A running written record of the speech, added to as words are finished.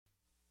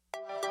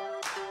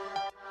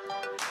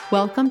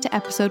Welcome to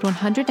episode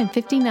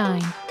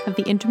 159 of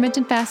the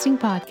Intermittent Fasting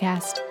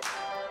Podcast.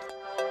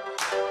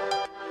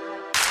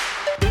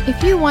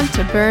 If you want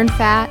to burn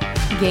fat,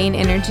 gain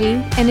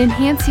energy, and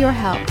enhance your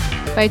health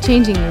by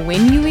changing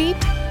when you eat,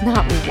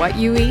 not what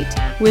you eat,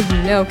 with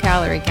no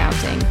calorie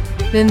counting,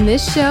 then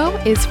this show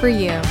is for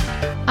you.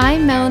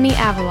 I'm Melanie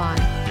Avalon,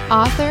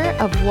 author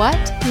of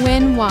What,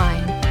 When,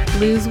 Wine,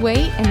 Lose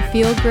Weight and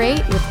Feel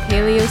Great with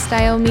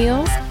Paleo-Style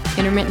Meals,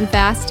 Intermittent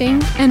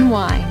Fasting, and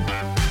Wine.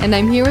 And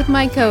I'm here with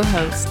my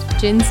co-host,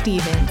 Jen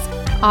Stevens,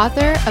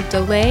 author of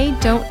Delay,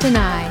 Don't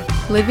Deny,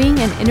 Living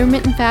an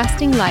Intermittent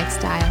Fasting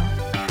Lifestyle.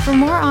 For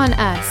more on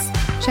us,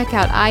 check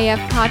out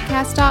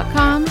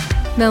ifpodcast.com,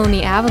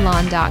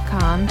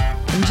 melanieavalon.com,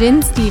 and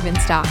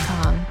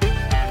jenstevens.com.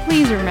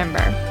 Please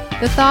remember,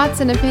 the thoughts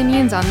and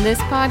opinions on this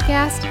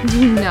podcast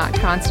do not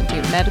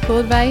constitute medical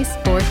advice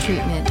or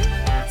treatment.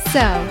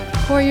 So,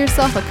 pour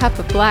yourself a cup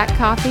of black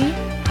coffee,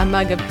 a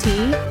mug of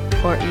tea,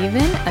 or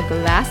even a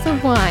glass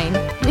of wine,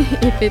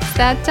 if it's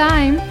that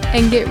time,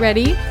 and get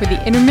ready for the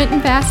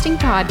Intermittent Fasting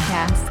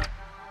Podcast.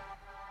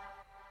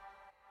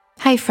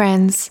 Hi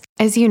friends.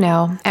 As you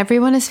know,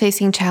 everyone is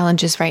facing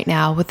challenges right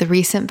now with the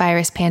recent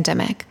virus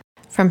pandemic.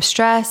 From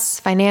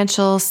stress,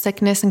 financial,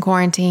 sickness, and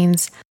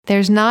quarantines,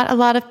 there's not a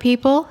lot of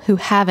people who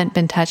haven't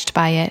been touched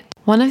by it.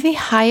 One of the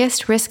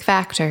highest risk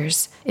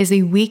factors is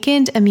a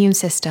weakened immune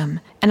system,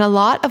 and a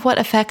lot of what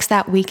affects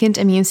that weakened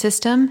immune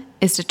system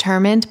is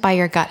determined by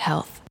your gut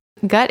health.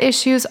 Gut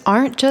issues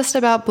aren't just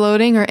about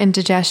bloating or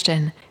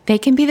indigestion. They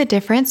can be the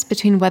difference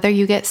between whether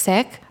you get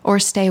sick or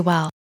stay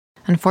well.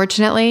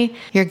 Unfortunately,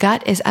 your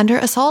gut is under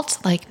assault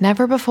like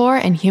never before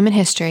in human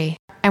history.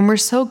 And we're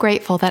so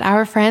grateful that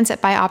our friends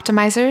at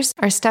Bioptimizers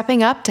are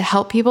stepping up to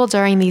help people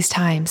during these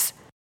times.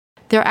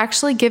 They're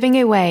actually giving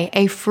away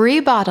a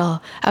free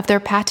bottle of their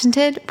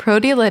patented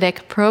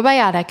proteolytic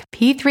probiotic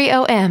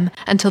P3OM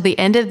until the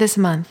end of this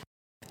month.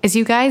 As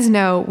you guys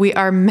know, we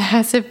are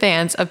massive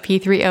fans of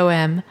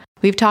P3OM.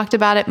 We've talked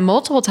about it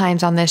multiple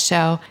times on this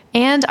show,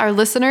 and our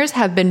listeners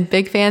have been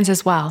big fans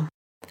as well.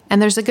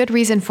 And there's a good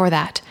reason for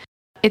that.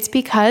 It's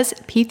because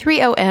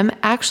P3OM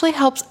actually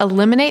helps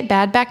eliminate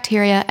bad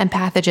bacteria and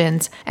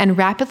pathogens and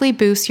rapidly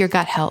boosts your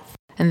gut health,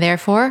 and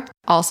therefore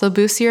also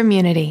boosts your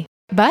immunity.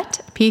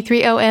 But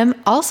P3OM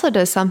also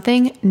does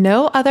something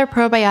no other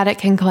probiotic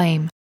can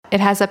claim.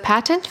 It has a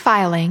patent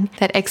filing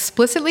that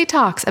explicitly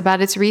talks about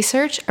its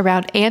research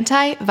around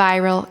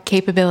antiviral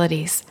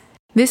capabilities.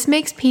 This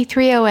makes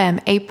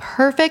P3OM a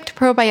perfect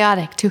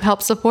probiotic to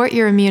help support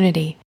your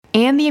immunity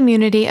and the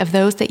immunity of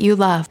those that you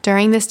love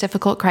during this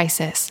difficult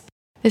crisis.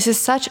 This is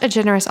such a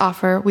generous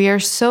offer. We are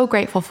so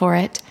grateful for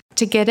it.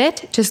 To get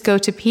it, just go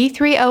to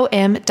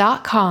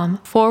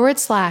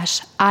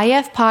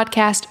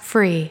p3om.com/IF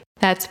free.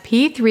 That's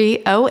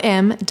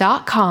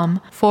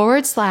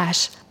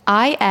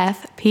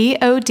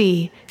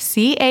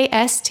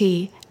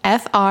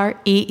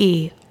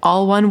p3om.com/IF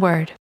all one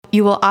word.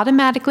 You will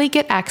automatically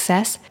get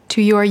access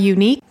to your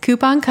unique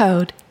coupon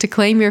code to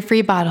claim your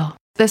free bottle.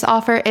 This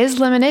offer is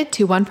limited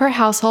to one per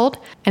household,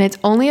 and it's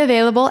only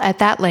available at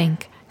that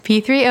link,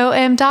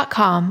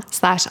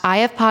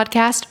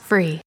 p3om.com/IF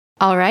free.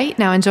 All right,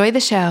 now enjoy the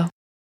show.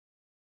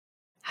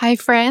 Hi,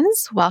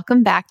 friends.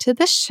 Welcome back to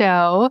the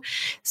show.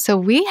 So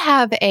we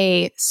have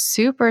a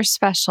super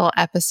special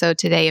episode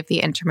today of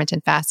the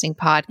Intermittent Fasting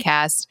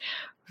Podcast.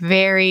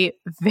 Very,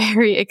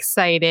 very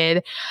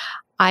excited.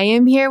 I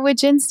am here with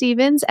Jen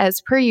Stevens as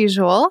per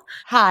usual.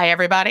 Hi,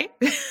 everybody.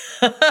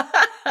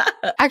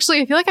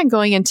 Actually, I feel like I'm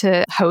going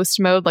into host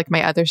mode like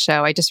my other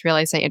show. I just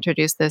realized I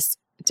introduced this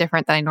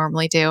different than I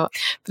normally do.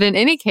 But in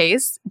any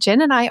case,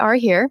 Jen and I are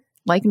here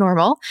like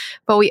normal,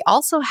 but we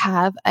also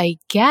have a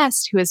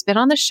guest who has been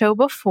on the show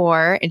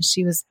before, and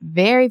she was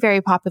very,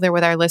 very popular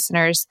with our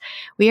listeners.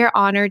 We are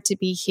honored to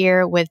be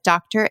here with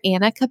Dr.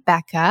 Anna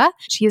Cabeca.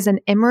 She is an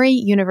Emory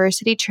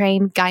University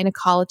trained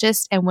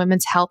gynecologist and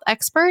women's health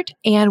expert,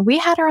 and we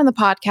had her on the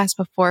podcast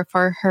before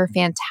for her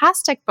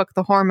fantastic book,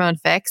 The Hormone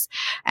Fix.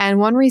 And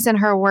one reason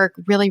her work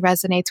really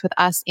resonates with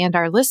us and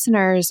our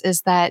listeners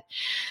is that,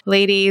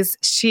 ladies,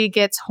 she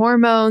gets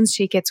hormones,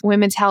 she gets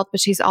women's health,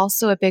 but she's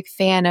also a big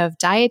fan of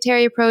dietary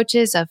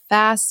approaches, of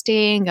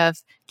fasting,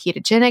 of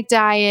ketogenic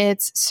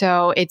diets.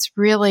 So it's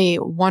really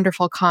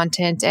wonderful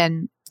content,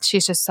 and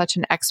she's just such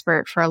an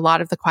expert for a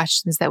lot of the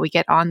questions that we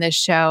get on this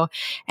show.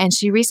 And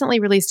she recently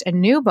released a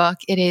new book.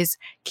 It is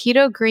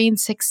Keto Green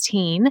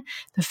 16,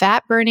 The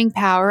Fat Burning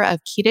Power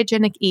of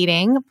Ketogenic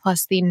Eating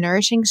plus the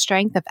Nourishing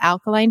Strength of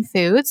Alkaline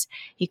Foods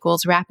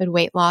equals Rapid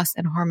Weight Loss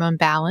and Hormone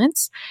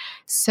Balance.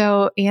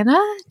 So Anna,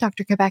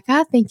 Dr.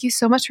 Cabeca, thank you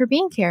so much for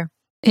being here.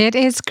 It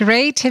is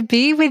great to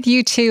be with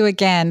you two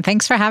again.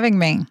 Thanks for having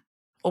me.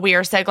 Well, we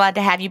are so glad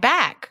to have you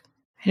back.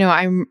 I know,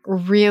 I'm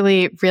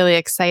really, really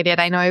excited.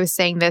 I know I was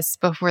saying this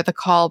before the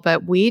call,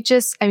 but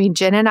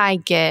Jen and I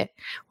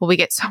we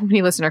get so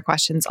many listener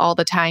questions all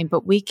the time,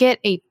 but we get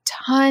a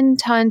ton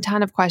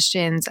of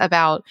questions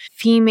about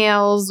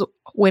females,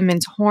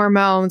 women's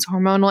hormones,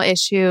 hormonal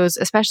issues,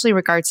 especially in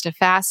regards to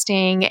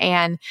fasting.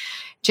 And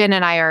Jen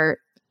and I are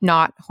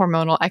not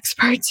hormonal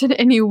experts in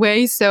any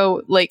way.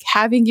 So like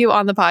having you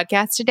on the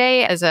podcast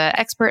today as an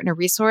expert and a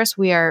resource,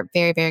 we are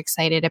very, very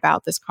excited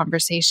about this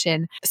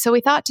conversation. So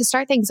we thought to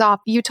start things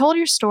off, you told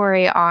your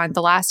story on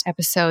the last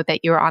episode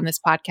that you were on this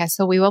podcast.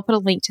 So we will put a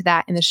link to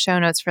that in the show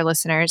notes for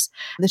listeners.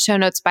 The show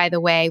notes, by the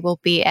way, will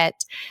be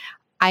at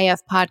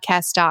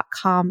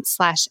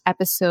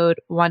ifpodcast.com/episode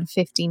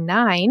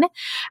 159.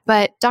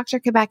 But Dr.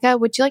 Cabeca,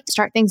 would you like to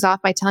start things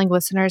off by telling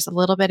listeners a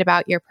little bit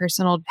about your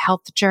personal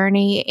health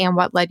journey and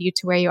what led you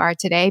to where you are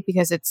today?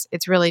 Because it's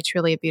really,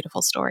 truly a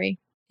beautiful story.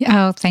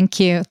 Oh, thank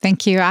you.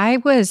 Thank you. I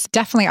was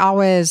definitely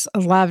always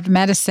loved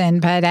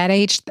medicine, but at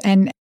age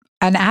and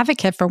an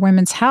advocate for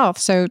women's health.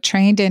 So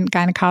trained in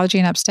gynecology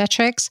and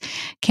obstetrics,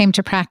 came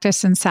to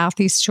practice in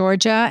Southeast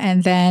Georgia.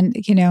 And then,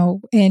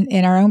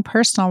 in our own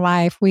personal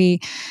life,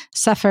 we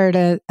suffered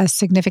a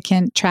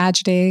significant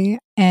tragedy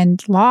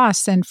and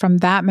loss. And from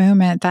that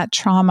moment, that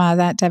trauma,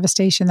 that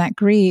devastation, that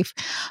grief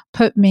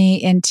put me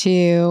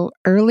into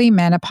early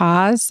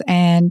menopause.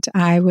 And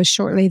I was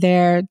shortly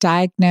there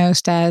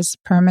diagnosed as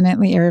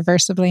permanently,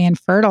 irreversibly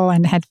infertile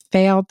and had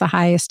failed the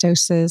highest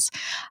doses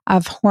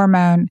of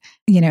hormone,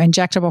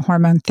 injectable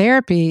hormone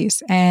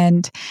therapies.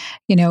 And,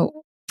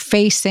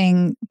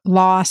 facing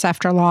loss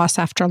after loss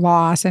after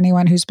loss.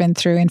 Anyone who's been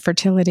through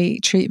infertility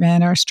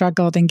treatment or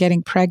struggled in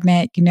getting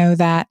pregnant,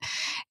 that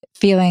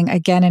feeling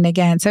again and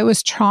again. So it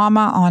was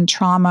trauma on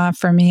trauma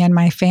for me and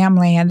my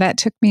family. And that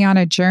took me on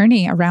a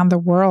journey around the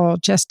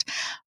world, just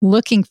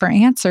looking for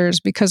answers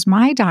because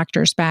my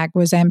doctor's bag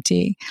was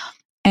empty.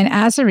 And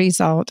as a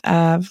result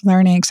of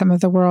learning some of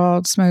the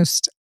world's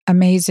most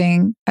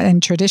amazing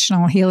and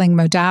traditional healing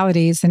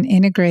modalities and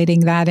integrating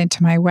that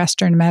into my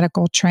Western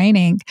medical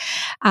training,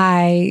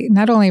 I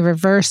not only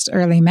reversed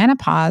early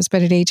menopause,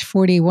 but at age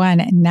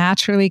 41,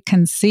 naturally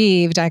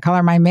conceived, I call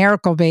her my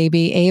miracle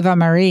baby, Ava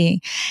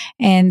Marie.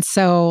 And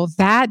so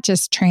that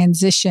just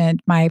transitioned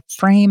my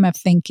frame of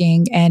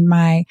thinking and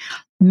my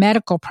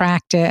medical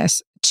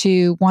practice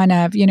to one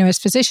of, as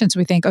physicians,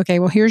 we think, okay,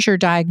 well, here's your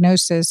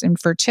diagnosis: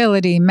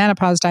 infertility,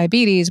 menopause,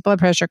 diabetes, blood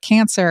pressure,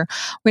 cancer.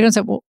 We don't say,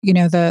 well,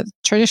 the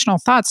traditional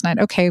thought's not,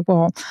 okay,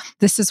 well,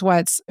 this is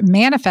what's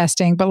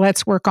manifesting, but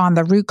let's work on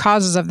the root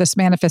causes of this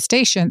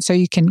manifestation so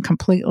you can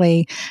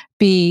completely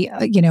be,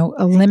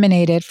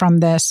 eliminated from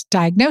this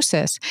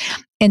diagnosis.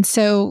 And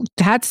so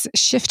that's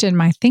shifted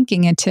my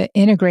thinking into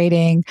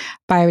integrating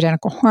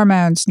bioidentical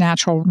hormones,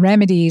 natural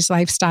remedies,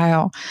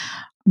 lifestyle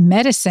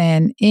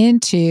medicine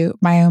into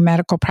my own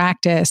medical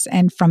practice.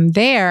 And from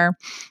there,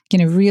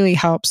 really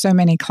help so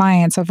many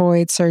clients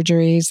avoid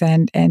surgeries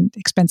and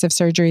expensive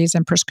surgeries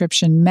and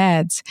prescription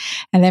meds.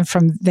 And then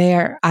from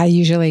there, I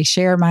usually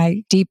share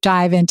my deep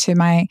dive into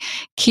my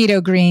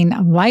keto green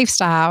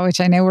lifestyle,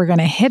 which I know we're going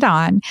to hit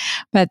on,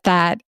 but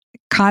that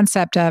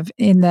concept of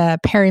in the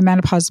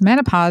perimenopause,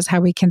 menopause,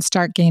 how we can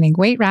start gaining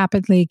weight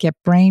rapidly, get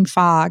brain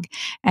fog.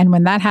 And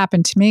when that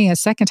happened to me a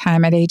second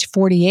time at age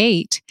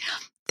 48,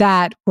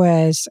 that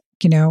was,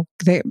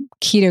 the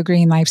keto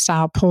green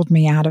lifestyle pulled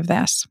me out of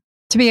this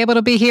to be able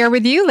to be here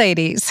with you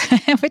ladies,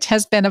 which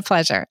has been a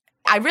pleasure.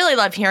 I really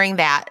love hearing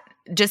that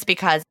just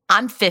because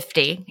I'm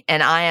 50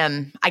 and I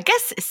am, I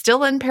guess,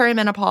 still in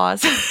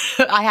perimenopause.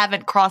 I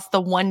haven't crossed the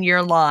 1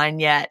 year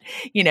line yet,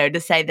 to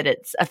say that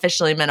it's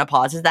officially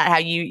menopause. Is that how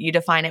you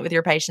define it with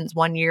your patients,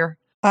 1 year?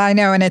 I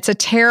know. And it's a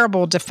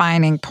terrible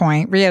defining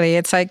point, really.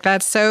 It's like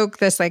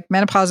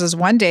menopause is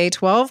one day,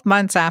 12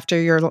 months after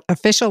your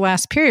official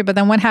last period. But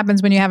then what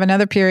happens when you have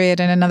another period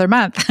in another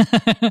month?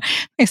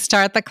 You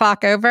start the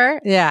clock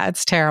over. Yeah,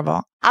 it's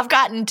terrible. I've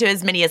gotten to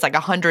as many as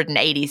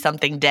 180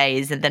 something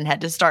days and then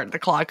had to start the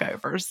clock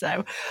over.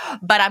 So,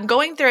 but I'm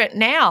going through it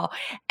now.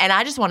 And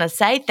I just want to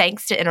say,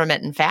 thanks to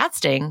intermittent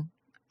fasting,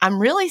 I'm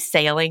really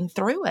sailing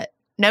through it.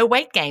 No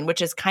weight gain,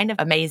 which is kind of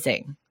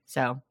amazing.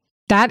 So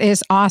that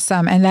is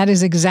awesome. And that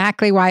is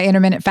exactly why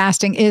intermittent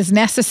fasting is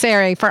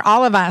necessary for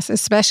all of us,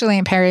 especially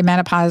in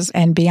perimenopause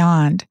and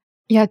beyond.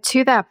 Yeah,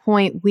 to that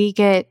point, we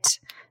get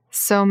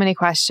so many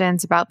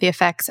questions about the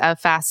effects of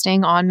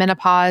fasting on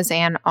menopause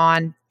and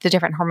on the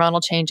different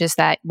hormonal changes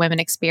that women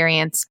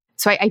experience.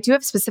 So I do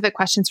have specific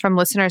questions from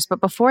listeners. But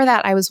before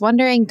that, I was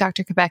wondering,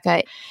 Dr.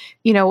 Cabeca,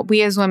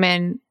 we as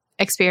women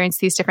experience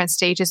these different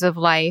stages of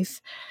life.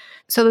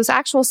 So those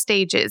actual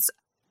stages,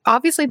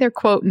 obviously, they're,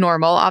 quote,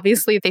 normal.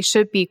 Obviously, they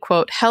should be,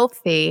 quote,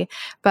 healthy.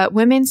 But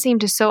women seem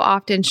to so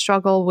often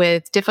struggle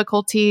with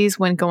difficulties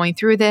when going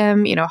through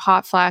them,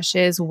 hot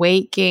flashes,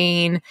 weight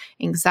gain,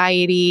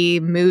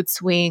 anxiety, mood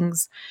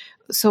swings.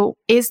 So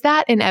is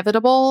that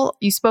inevitable?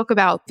 You spoke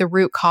about the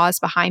root cause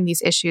behind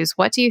these issues.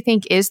 What do you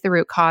think is the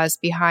root cause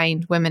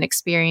behind women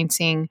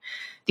experiencing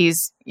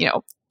these,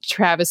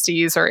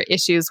 travesties or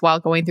issues while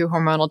going through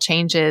hormonal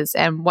changes?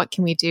 And what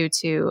can we do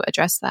to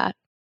address that?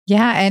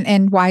 Yeah,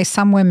 and why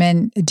some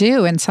women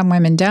do and some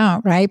women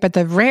don't, right? But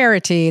the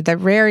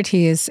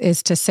rarity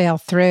is to sail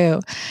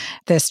through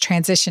this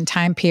transition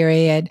time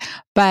period.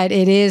 But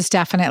it is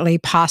definitely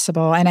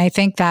possible. And I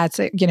think that's,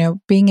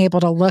 being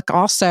able to look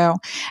also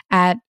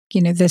at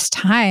this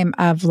time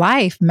of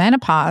life,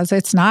 menopause,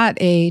 it's not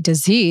a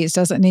disease,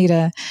 doesn't need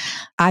a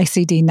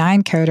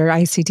ICD-9 code or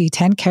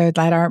ICD-10 code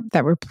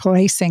that we're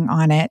placing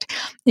on it.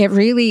 It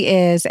really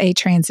is a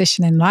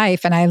transition in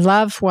life. And I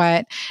love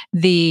what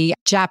the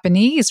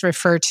Japanese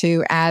refer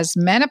to as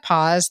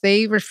menopause.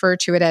 They refer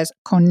to it as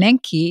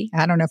konenki.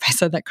 I don't know if I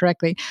said that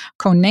correctly,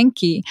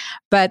 konenki,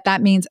 but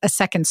that means a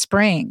second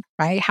spring,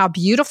 right? How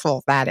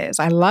beautiful that is.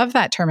 I love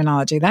that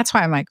terminology. That's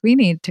why I'm like, we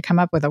need to come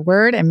up with a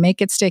word and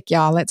make it stick,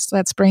 y'all.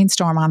 Let's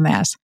brainstorm on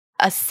this.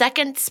 A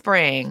second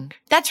spring.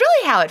 That's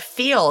really how it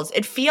feels.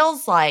 It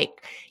feels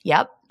like,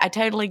 yep, I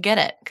totally get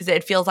it, because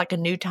it feels like a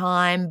new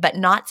time, but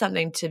not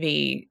something to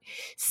be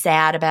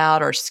sad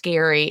about or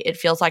scary. It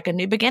feels like a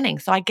new beginning.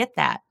 So I get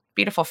that.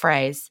 Beautiful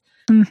phrase.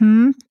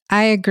 Mm-hmm.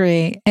 I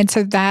agree. And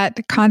so that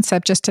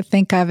concept, just to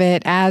think of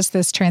it as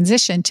this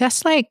transition,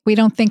 just like we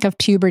don't think of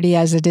puberty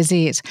as a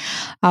disease,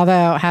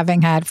 although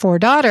having had 4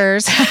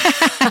 daughters,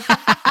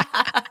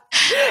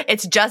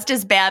 it's just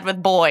as bad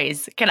with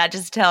boys. Can I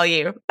just tell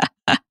you?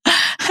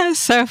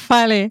 So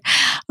funny.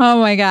 Oh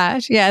my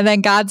gosh. Yeah. And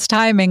then God's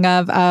timing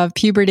of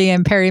puberty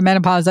and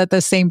perimenopause at the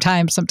same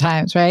time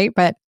sometimes, right?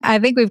 But I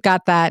think we've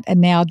got that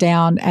nailed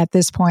down at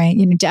this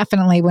point.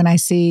 Definitely when I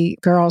see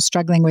girls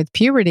struggling with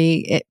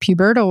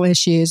pubertal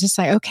issues, it's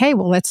like, okay,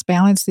 well, let's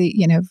balance the,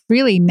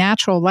 really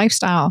natural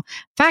lifestyle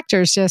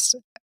factors, just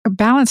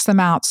balance them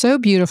out so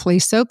beautifully,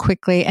 so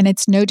quickly. And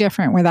it's no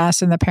different with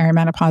us in the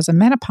perimenopause and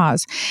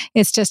menopause.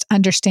 It's just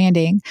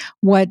understanding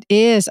what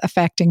is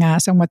affecting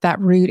us and what that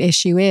root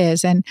issue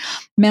is. And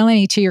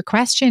Melanie, to your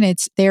question,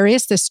 there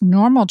is this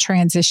normal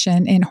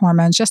transition in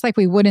hormones, just like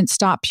we wouldn't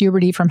stop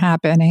puberty from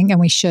happening, and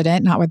we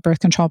shouldn't, not with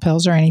birth control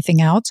pills or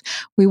anything else.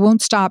 We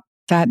won't stop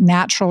that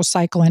natural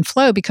cycle and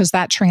flow, because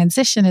that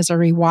transition is a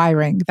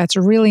rewiring. That's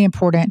really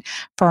important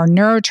for our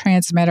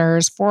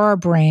neurotransmitters, for our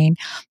brain,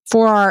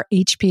 for our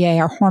HPA,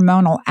 our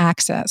hormonal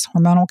axis,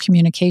 hormonal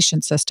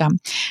communication system.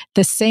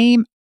 The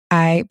same,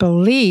 I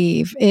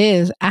believe,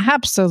 is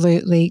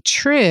absolutely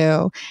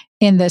true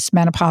in this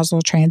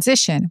menopausal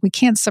transition. We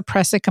can't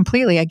suppress it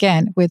completely.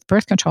 Again, with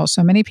birth control,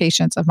 so many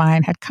patients of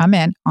mine had come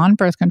in on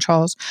birth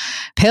controls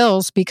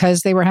pills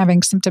because they were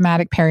having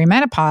symptomatic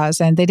perimenopause,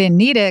 and they didn't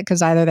need it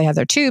because either they had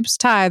their tubes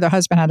tied, their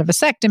husband had a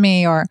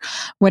vasectomy, or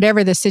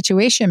whatever the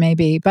situation may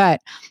be. But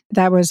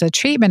that was a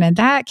treatment, and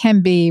that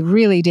can be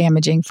really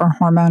damaging for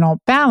hormonal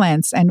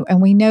balance. And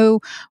we know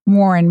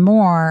more and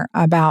more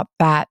about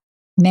that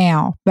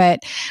now. But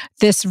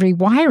this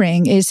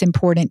rewiring is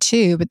important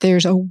too. But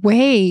there's a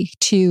way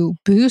to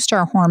boost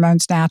our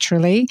hormones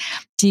naturally,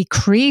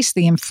 decrease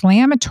the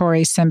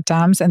inflammatory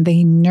symptoms and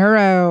the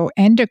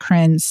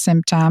neuroendocrine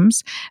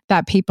symptoms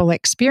that people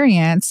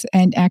experience,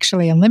 and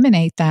actually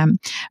eliminate them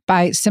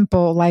by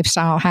simple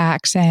lifestyle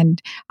hacks.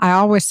 And I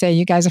always say,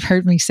 you guys have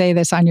heard me say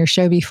this on your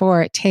show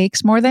before, it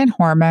takes more than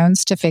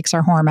hormones to fix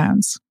our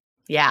hormones.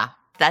 Yeah.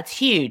 That's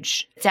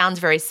huge. It sounds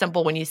very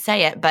simple when you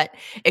say it, but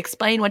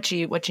explain what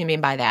you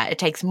mean by that. It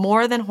takes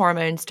more than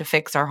hormones to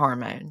fix our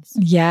hormones.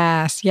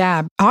 Yes.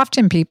 Yeah.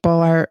 Often people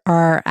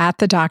are at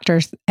the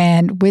doctors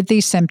and with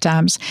these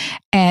symptoms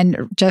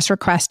and just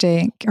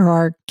requesting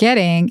or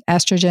getting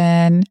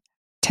estrogen,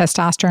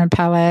 testosterone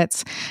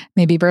pellets,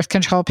 maybe birth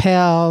control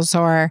pills,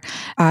 or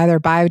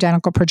either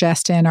bioidentical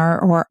progestin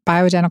or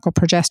bioidentical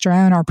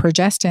progesterone or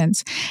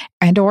progestins,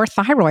 and or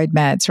thyroid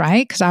meds,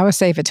 right? Because I always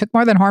say, if it took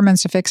more than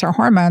hormones to fix our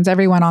hormones,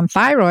 everyone on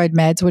thyroid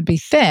meds would be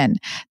thin.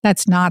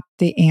 That's not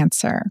the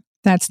answer.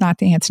 That's not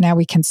the answer. Now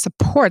we can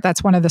support,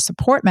 that's one of the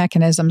support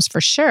mechanisms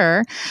for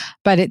sure,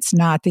 but it's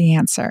not the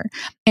answer.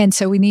 And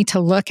so we need to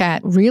look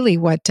at really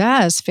what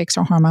does fix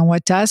our hormone,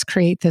 what does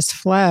create this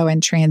flow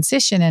and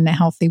transition in a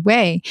healthy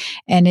way.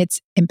 And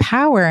it's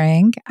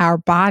empowering our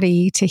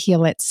body to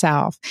heal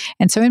itself.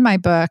 And so in my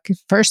book,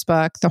 first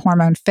book, The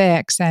Hormone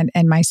Fix, and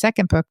my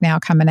second book now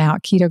coming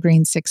out, Keto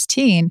Green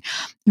 16,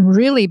 I'm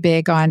really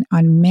big on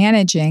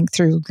managing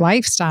through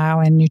lifestyle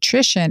and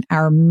nutrition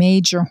our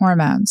major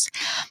hormones.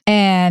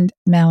 And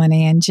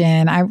Melanie and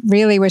Jen, I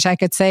really wish I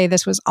could say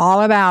this was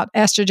all about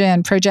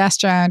estrogen,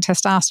 progesterone,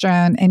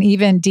 testosterone, and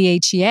even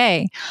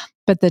DHEA.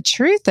 But the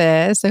truth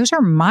is, those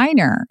are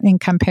minor in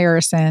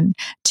comparison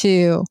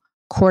to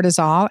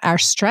cortisol, our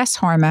stress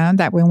hormone,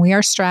 that when we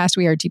are stressed,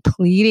 we are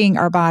depleting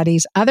our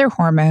body's other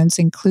hormones,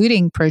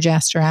 including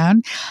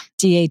progesterone,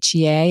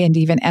 DHEA, and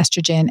even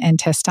estrogen and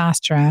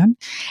testosterone.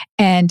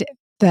 And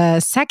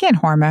the second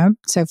hormone,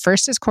 so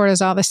first is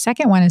cortisol, the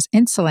second one is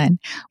insulin.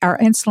 Our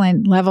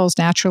insulin levels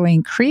naturally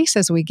increase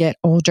as we get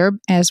older,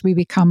 as we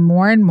become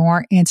more and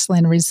more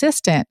insulin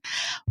resistant,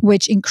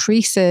 which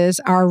increases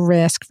our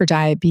risk for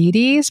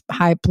diabetes,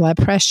 high blood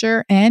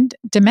pressure, and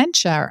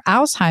dementia.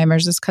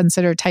 Alzheimer's is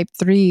considered type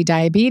 3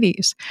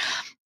 diabetes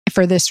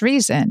for this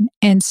reason.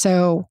 And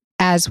so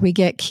as we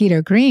get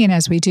keto green,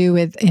 as we do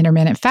with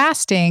intermittent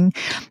fasting,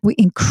 we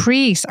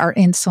increase our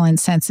insulin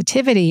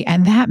sensitivity,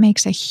 and that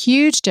makes a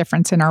huge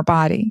difference in our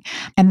body.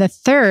 And the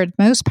third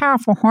most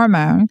powerful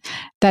hormone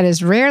that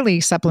is rarely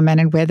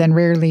supplemented with and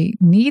rarely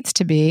needs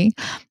to be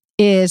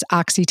is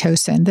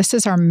oxytocin. This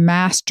is our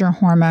master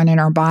hormone in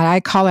our body. I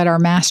call it our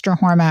master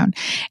hormone.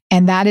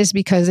 And that is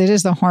because it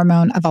is the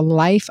hormone of a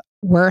life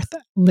worth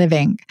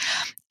living.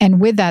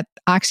 And with that,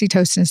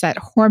 oxytocin is that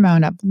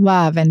hormone of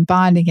love and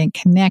bonding and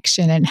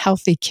connection and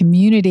healthy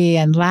community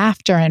and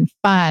laughter and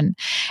fun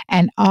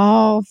and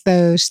all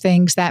those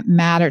things that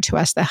matter to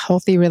us, the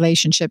healthy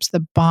relationships,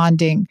 the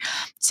bonding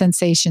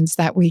sensations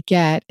that we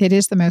get. It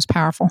is the most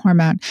powerful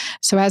hormone.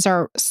 So as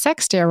our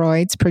sex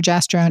steroids,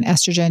 progesterone,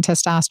 estrogen,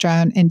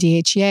 testosterone, and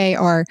DHEA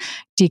are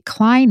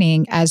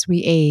declining as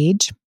we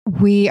age,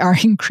 we are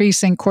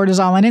increasing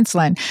cortisol and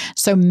insulin.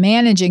 So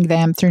managing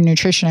them through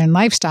nutrition and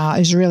lifestyle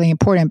is really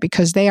important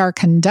because they are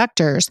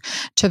conductors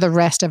to the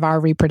rest of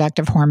our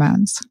reproductive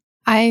hormones.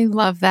 I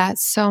love that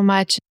so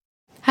much.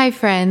 Hi,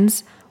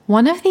 friends.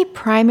 One of the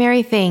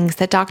primary things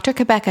that Dr.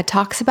 Cabeca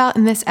talks about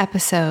in this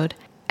episode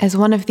as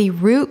one of the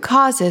root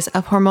causes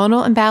of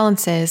hormonal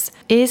imbalances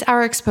is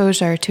our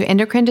exposure to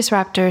endocrine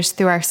disruptors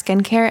through our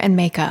skincare and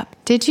makeup.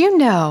 Did you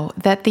know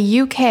that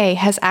the UK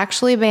has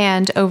actually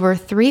banned over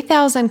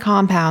 3,000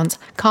 compounds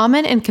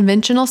common in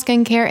conventional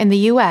skincare in the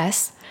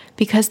US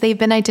because they've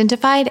been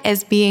identified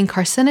as being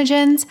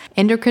carcinogens,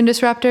 endocrine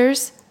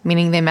disruptors,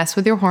 meaning they mess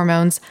with your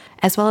hormones,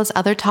 as well as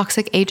other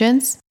toxic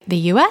agents? The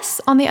US,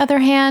 on the other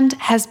hand,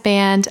 has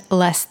banned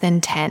less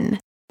than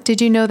 10. Did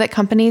you know that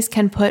companies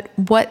can put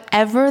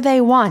whatever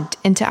they want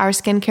into our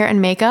skincare and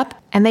makeup,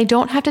 and they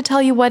don't have to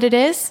tell you what it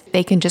is?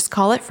 They can just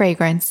call it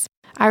fragrance.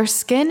 Our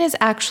skin is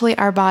actually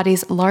our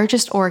body's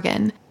largest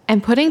organ,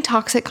 and putting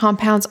toxic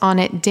compounds on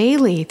it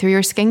daily through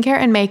your skincare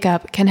and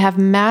makeup can have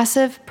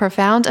massive,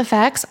 profound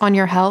effects on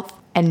your health,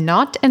 and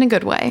not in a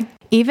good way.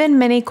 Even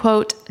many,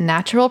 quote,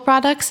 natural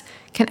products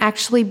can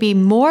actually be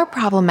more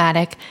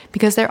problematic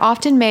because they're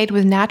often made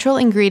with natural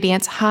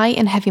ingredients high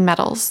in heavy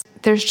metals.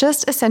 There's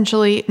just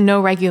essentially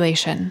no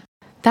regulation.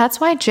 That's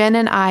why Jen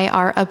and I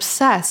are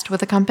obsessed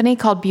with a company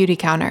called Beauty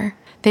Counter.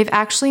 They've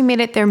actually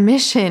made it their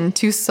mission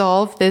to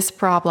solve this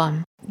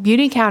problem.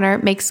 Beauty Counter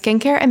makes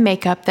skincare and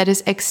makeup that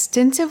is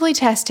extensively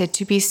tested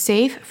to be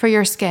safe for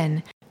your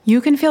skin.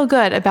 You can feel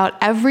good about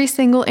every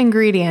single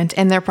ingredient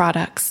in their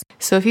products.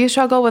 So if you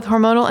struggle with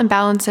hormonal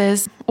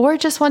imbalances or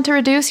just want to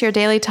reduce your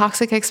daily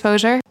toxic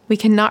exposure, we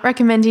cannot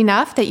recommend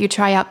enough that you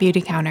try out Beauty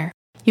Counter.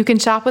 You can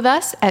shop with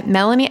us at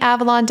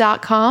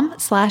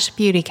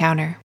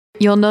melanieavalon.com/beautycounter.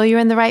 You'll know you're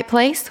in the right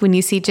place when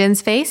you see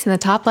Jen's face in the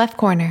top left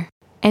corner.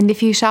 And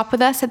if you shop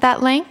with us at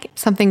that link,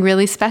 something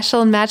really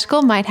special and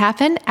magical might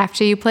happen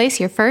after you place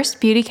your first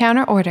Beauty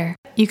Counter order.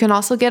 You can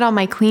also get on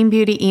my Clean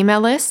Beauty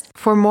email list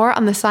for more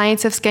on the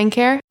science of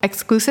skincare,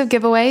 exclusive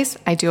giveaways,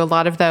 I do a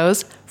lot of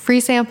those, free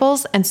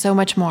samples, and so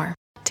much more.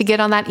 To get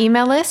on that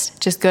email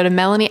list, just go to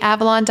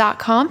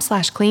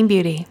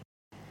melanieavalon.com/cleanbeauty.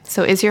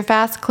 So is your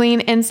fast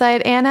clean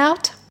inside and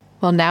out?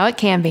 Well, now it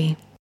can be.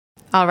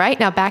 All right,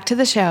 now back to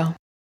the show.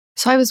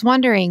 So I was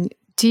wondering,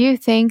 do you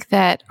think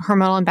that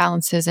hormonal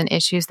imbalances and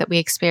issues that we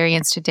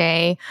experience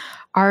today,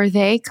 are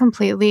they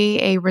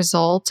completely a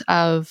result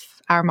of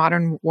our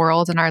modern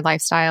world and our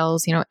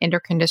lifestyles,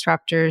 endocrine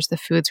disruptors, the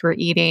foods we're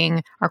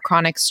eating, our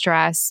chronic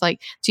stress?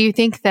 Like, do you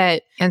think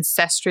that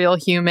ancestral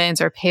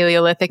humans or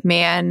Paleolithic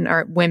man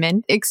or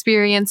women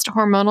experienced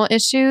hormonal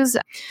issues?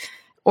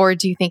 Or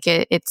do you think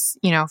it's,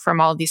 from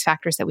all of these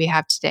factors that we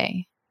have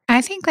today? I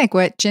think like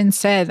what Jen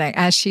said, like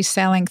as she's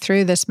sailing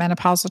through this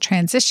menopausal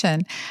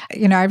transition,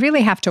 I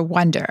really have to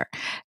wonder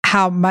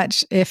how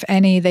much, if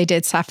any, they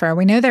did suffer.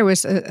 We know there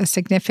was a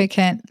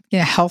significant,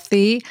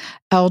 healthy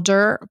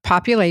elder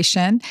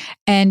population.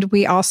 And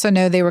we also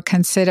know they were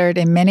considered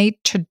in many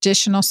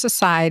traditional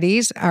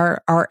societies,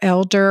 our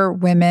elder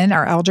women,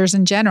 our elders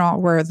in general,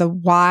 were the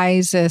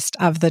wisest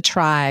of the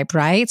tribe,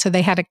 right? So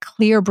they had a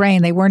clear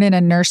brain. They weren't in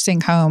a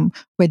nursing home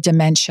with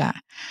dementia.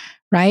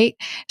 Right?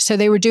 So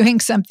they were doing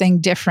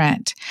something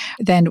different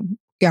than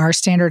our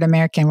standard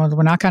American. Well,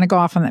 we're not going to go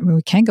off on that.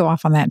 We can go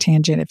off on that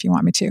tangent if you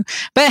want me to.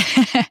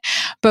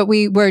 But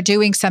we were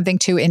doing something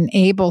to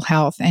enable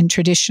health and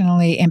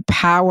traditionally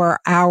empower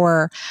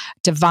our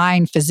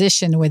divine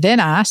physician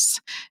within us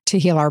to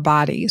heal our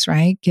bodies,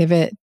 right? Give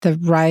it the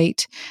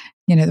right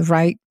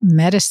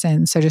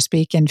medicine, so to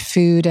speak, in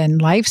food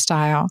and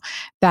lifestyle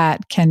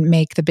that can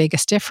make the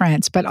biggest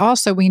difference. But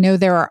also we know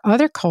there are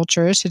other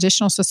cultures,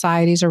 traditional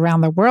societies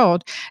around the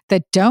world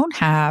that don't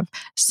have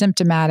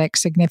symptomatic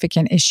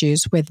significant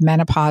issues with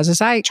menopause.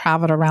 As I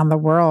traveled around the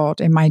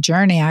world in my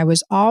journey, I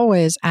was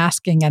always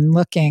asking and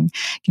looking,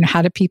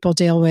 how do people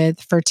deal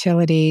with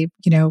fertility,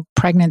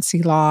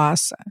 pregnancy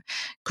loss,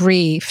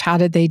 grief? How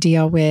did they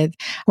deal with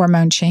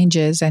hormone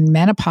changes and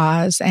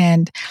menopause?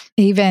 And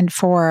even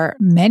for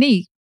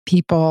many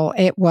people,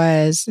 it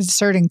was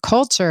certain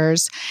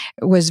cultures,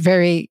 it was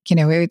very,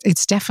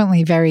 it's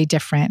definitely very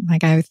different.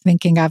 Like I was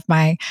thinking of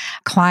my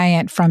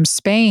client from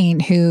Spain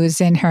who's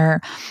in her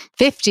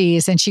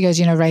 50s, and she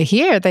goes, right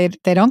here, they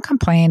don't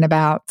complain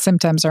about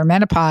symptoms or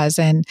menopause.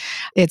 And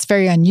it's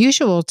very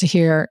unusual to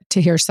hear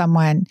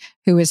someone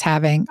who is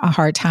having a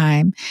hard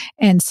time.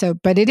 And so,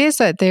 but it is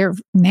there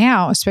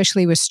now,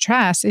 especially with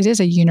stress, it is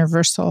a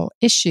universal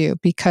issue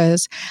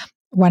because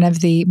one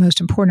of the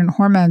most important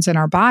hormones in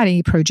our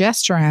body,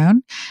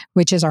 progesterone,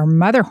 which is our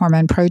mother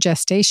hormone,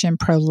 progestation,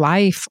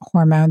 pro-life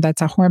hormone,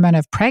 that's a hormone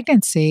of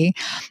pregnancy,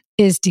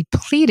 is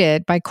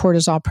depleted by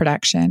cortisol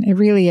production. It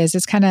really is.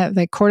 It's kind of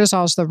like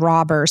cortisol is the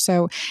robber.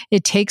 So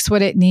it takes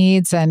what it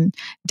needs and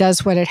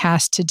does what it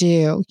has to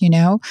do,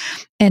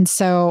 And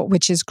so,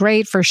 which is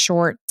great for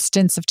short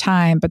stints of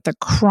time, but the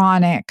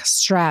chronic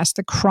stress,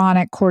 the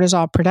chronic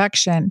cortisol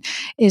production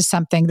is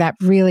something that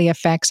really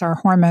affects our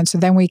hormones. So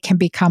then we can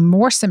become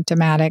more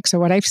symptomatic. So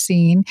what I've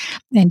seen,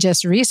 and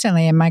just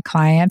recently in my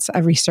clients,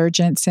 a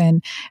resurgence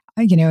in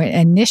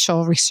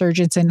initial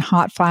resurgence in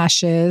hot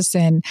flashes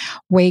and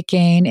weight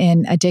gain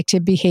in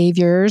addictive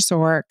behaviors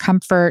or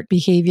comfort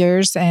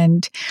behaviors,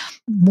 and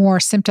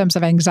more symptoms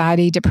of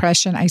anxiety,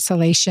 depression,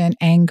 isolation,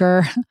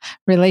 anger,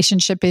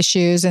 relationship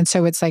issues. And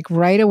so it's like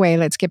right away,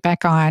 let's get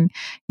back on,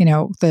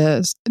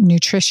 the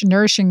nutrition,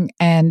 nourishing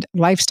and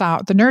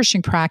lifestyle, the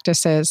nourishing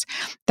practices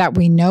that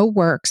we know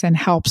works and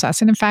helps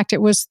us. And in fact,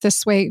 it was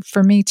this way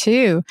for me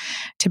too,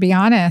 to be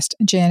honest,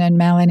 Jen and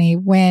Melanie,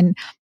 when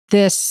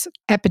this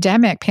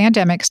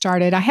pandemic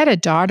started, I had a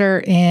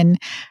daughter in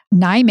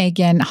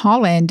Nijmegen,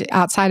 Holland,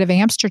 outside of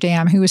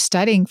Amsterdam, who was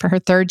studying for her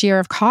third year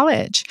of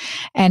college.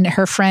 And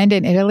her friend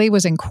in Italy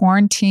was in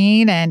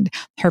quarantine, and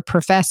her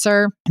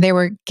professor, they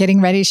were getting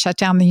ready to shut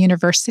down the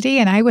university.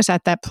 And I was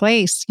at that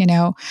place,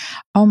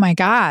 oh my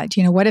God,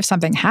 what if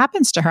something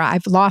happens to her?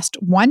 I've lost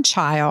one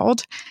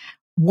child.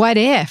 What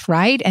if,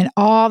 right? And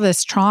all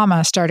this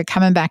trauma started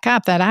coming back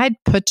up that I'd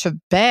put to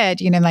bed,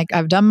 like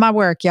I've done my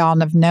work, y'all,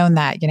 and I've known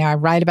that, I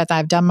write about that,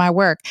 I've done my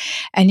work.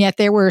 And yet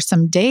there were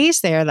some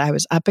days there that I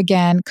was up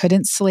again,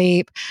 couldn't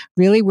sleep,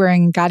 really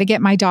worrying, got to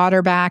get my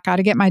daughter back,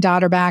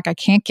 I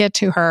can't get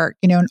to her,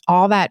 and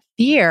all that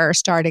fear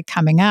started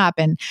coming up,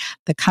 and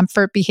the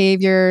comfort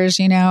behaviors,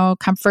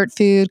 comfort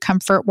food,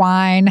 comfort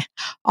wine,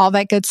 all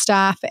that good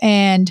stuff.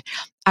 And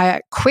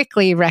I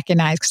quickly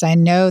recognized, because I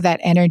know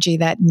that energy,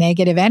 that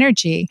negative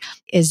energy,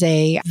 is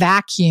a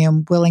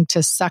vacuum willing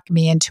to suck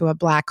me into a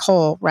black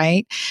hole,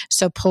 right?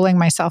 So pulling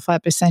myself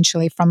up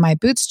essentially from my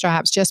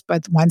bootstraps, just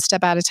but one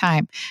step at a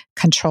time,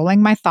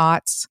 controlling my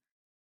thoughts,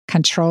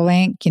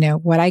 controlling,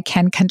 what I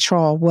can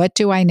control. What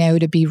do I know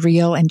to be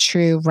real and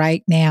true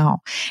right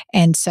now?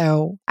 And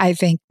so I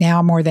think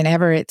now more than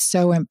ever, it's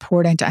so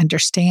important to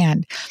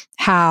understand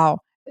how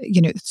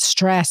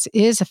stress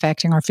is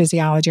affecting our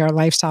physiology, our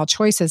lifestyle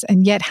choices,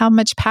 and yet how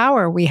much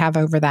power we have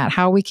over that,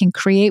 how we can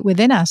create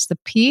within us the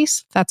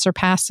peace that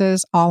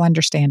surpasses all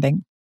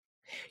understanding.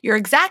 You're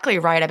exactly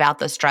right about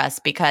the stress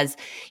because,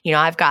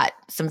 I've got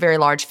some very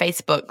large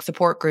Facebook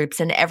support groups,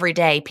 and every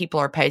day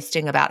people are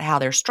posting about how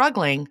they're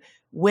struggling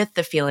with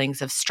the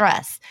feelings of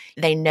stress.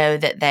 They know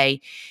that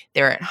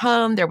they're at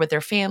home, they're with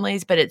their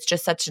families, but it's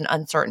just such an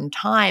uncertain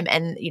time.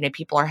 And,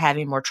 people are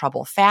having more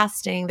trouble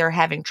fasting. They're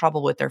having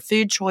trouble with their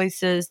food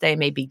choices. They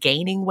may be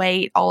gaining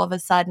weight all of a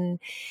sudden.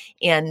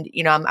 And,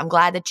 I'm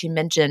glad that you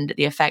mentioned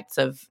the effects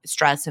of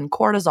stress and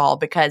cortisol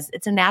because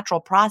it's a natural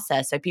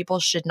process. So people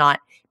should not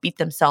beat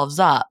themselves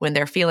up when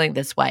they're feeling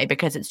this way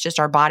because it's just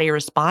our body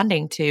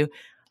responding to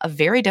a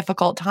very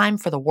difficult time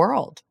for the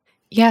world.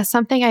 Yeah,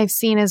 something I've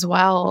seen as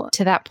well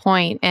to that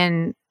point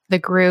in the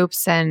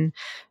groups and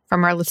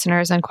from our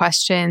listeners and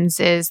questions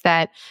is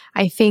that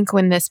I think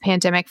when this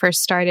pandemic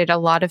first started, a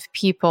lot of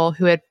people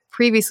who had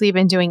previously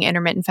been doing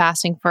intermittent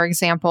fasting, for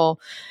example,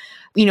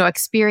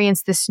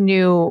 experienced this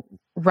new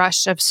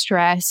rush of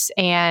stress.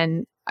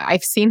 And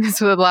I've seen this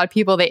with a lot of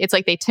people. It's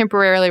like they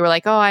temporarily were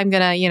like, oh, I'm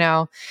going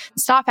to,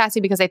 stop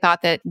fasting because they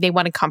thought that they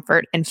wanted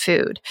comfort and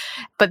food.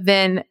 But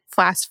then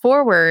fast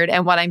forward,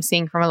 and what I'm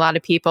seeing from a lot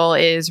of people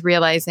is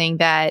realizing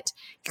that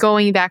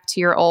going back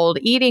to your old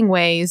eating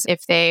ways,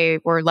 if they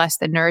were less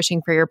than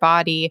nourishing for your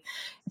body,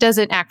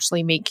 doesn't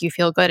actually make you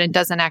feel good and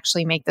doesn't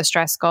actually make the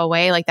stress go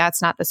away. Like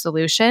that's not the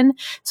solution.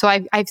 So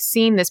I've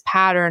seen this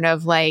pattern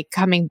of like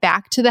coming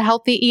back to the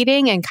healthy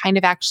eating and kind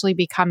of actually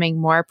becoming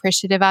more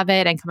appreciative of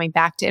it and coming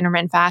back to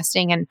intermittent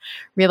fasting and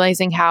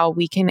realizing how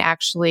we can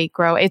actually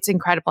grow. It's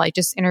incredible. I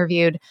just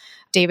interviewed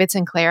David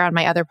Sinclair on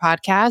my other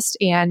podcast,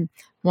 and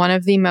one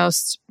of the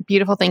most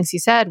beautiful things he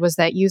said was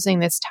that using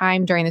this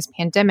time during this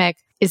pandemic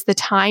is the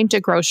time to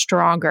grow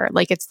stronger.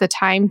 Like it's the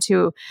time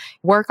to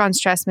work on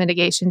stress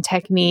mitigation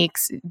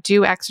techniques,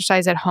 do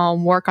exercise at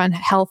home, work on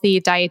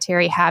healthy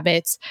dietary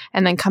habits,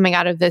 and then coming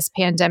out of this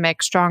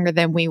pandemic stronger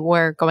than we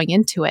were going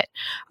into it,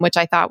 which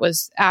I thought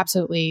was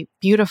absolutely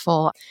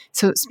beautiful.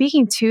 So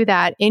speaking to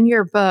that, in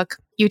your book,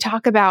 you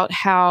talk about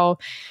how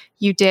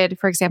you did,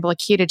 for example, a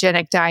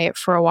ketogenic diet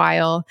for a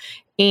while,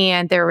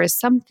 and there was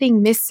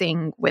something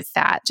missing with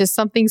that. Just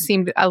something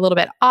seemed a little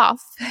bit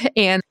off,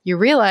 and you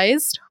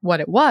realized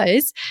what it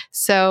was.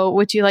 So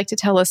would you like to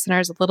tell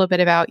listeners a little bit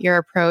about your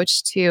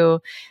approach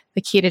to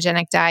the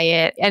ketogenic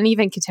diet and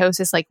even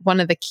ketosis, like one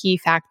of the key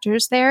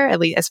factors there, at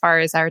least as far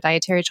as our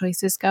dietary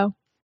choices go?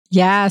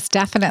 Yes,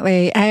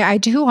 definitely. I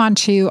do want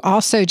to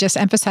also just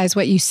emphasize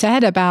what you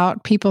said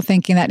about people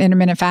thinking that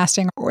intermittent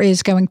fasting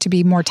is going to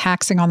be more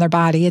taxing on their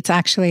body. It's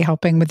actually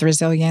helping with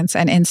resilience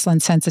and insulin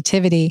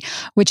sensitivity,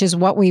 which is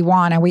what we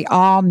want. And we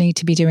all need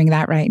to be doing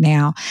that right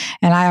now.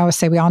 And I always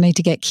say we all need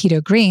to get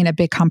keto green. A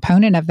big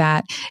component of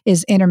that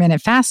is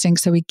intermittent fasting.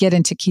 So we get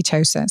into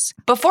ketosis.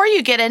 Before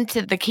you get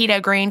into the keto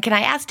green, can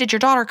I ask, did your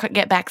daughter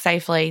get back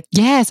safely?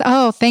 Yes.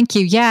 Oh, thank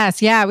you. Yes.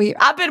 Yeah.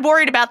 I've been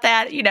worried about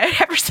that,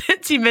 ever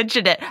since you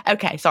mentioned it.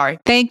 Okay, sorry.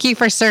 Thank you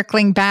for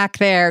circling back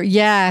there.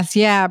 Yes,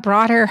 yeah,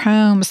 brought her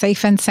home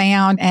safe and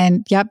sound.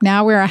 And yep,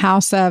 now we're a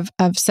house of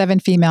 7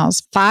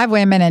 females, 5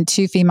 women and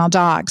 2 female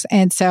dogs.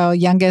 And so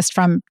youngest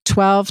from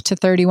 12 to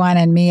 31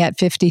 and me at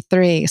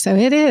 53. So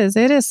it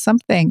is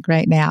something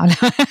right now.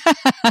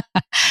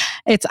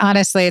 It's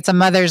a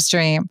mother's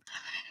dream.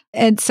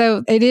 And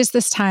so it is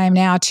this time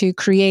now to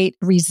create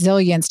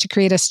resilience, to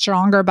create a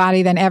stronger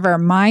body than ever,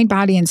 mind,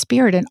 body, and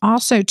spirit, and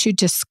also to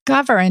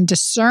discover and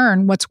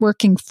discern what's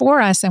working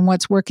for us and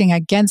what's working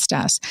against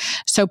us.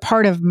 So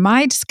part of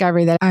my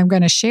discovery that I'm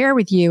going to share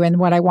with you and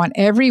what I want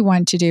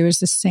everyone to do is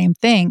the same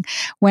thing.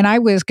 When I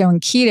was going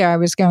keto, I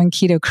was going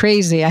keto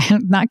crazy.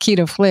 Not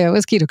keto flu, it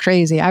was keto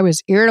crazy. I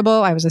was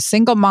irritable. I was a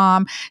single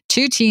mom,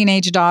 2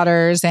 teenage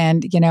daughters,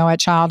 and, a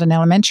child in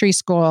elementary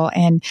school.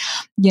 And,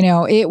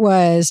 it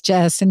was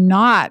just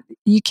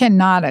you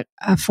cannot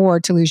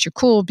afford to lose your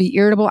cool, be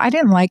irritable. I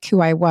didn't like who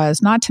I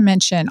was, not to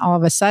mention all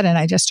of a sudden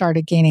I just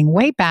started gaining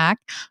weight back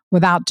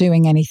without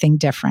doing anything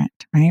different,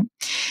 right?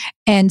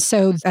 And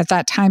so at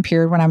that time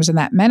period when I was in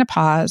that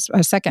menopause,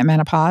 second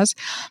menopause,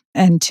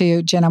 and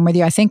to Jen, I'm with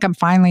you. I think I'm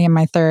finally in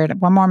my third,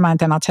 one more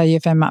month and I'll tell you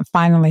if I'm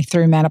finally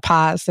through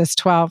menopause, this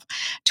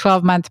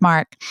 12-month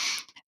mark.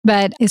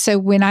 But so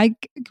when I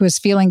was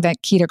feeling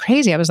that keto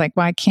crazy, I was like,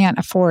 well, I can't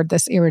afford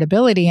this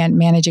irritability and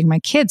managing my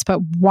kids,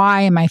 but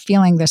why am I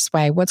feeling this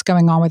way? What's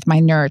going on with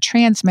my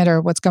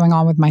neurotransmitter? What's going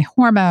on with my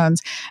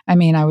hormones? I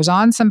mean, I was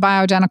on some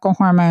bioidentical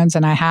hormones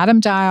and I had them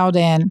dialed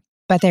in,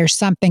 but there's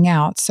something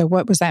else. So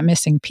what was that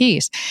missing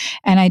piece?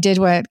 And I did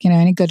what,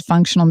 any good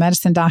functional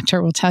medicine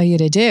doctor will tell you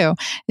to do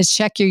is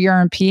check your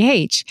urine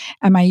pH.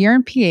 And my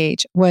urine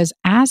pH was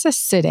as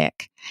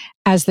acidic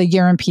as the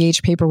urine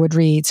pH paper would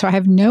read. So I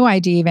have no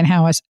idea even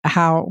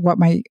what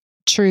my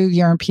true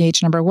urine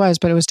pH number was,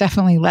 but it was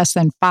definitely less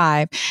than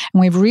 5.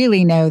 And we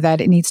really know that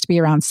it needs to be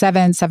around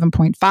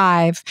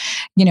 7.5,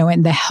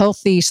 in the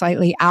healthy,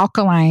 slightly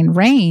alkaline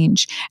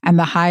range. And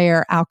the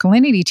higher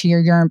alkalinity to your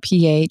urine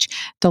pH,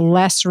 the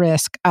less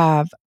risk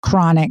of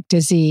chronic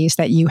disease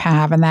that you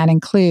have. And that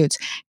includes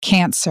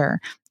cancer,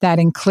 that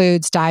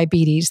includes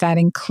diabetes, that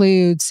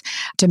includes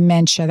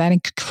dementia, that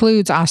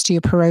includes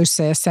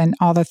osteoporosis and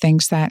all the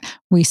things that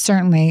we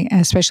certainly,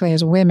 especially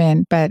as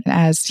women, but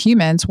as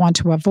humans, want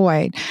to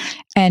avoid.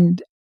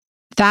 And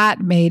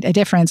that made a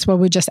difference. Well,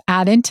 we just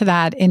add into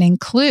that, it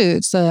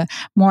includes the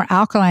more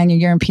alkaline your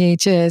urine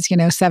pH is,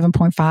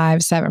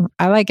 7.5, 7.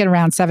 I like it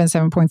around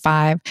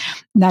 7.5.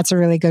 That's a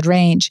really good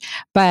range,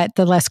 but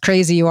the less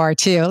crazy you are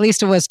too. At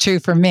least it was true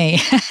for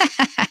me.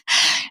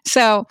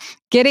 So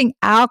getting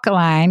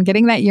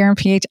that urine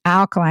pH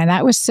alkaline,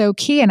 that was so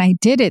key. And I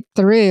did it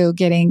through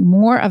getting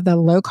more of the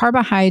low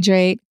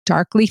carbohydrate,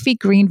 dark leafy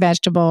green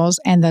vegetables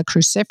and the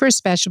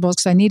cruciferous vegetables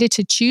because I needed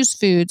to choose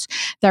foods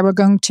that were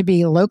going to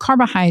be low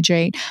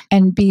carbohydrate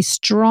and be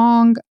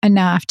strong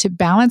enough to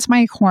balance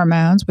my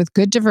hormones with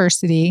good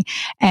diversity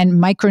and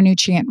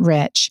micronutrient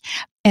rich.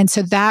 And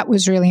so that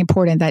was really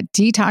important, that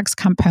detox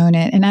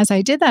component. And as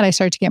I did that, I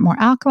started to get more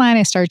alkaline.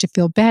 I started to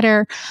feel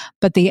better.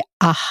 But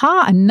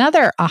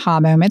another aha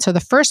moment. So the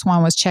first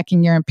one was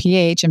checking urine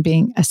pH and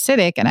being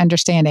acidic and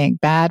understanding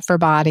bad for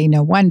body,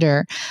 no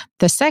wonder.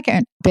 The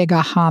second big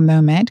aha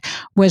moment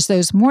was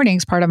those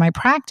mornings. Part of my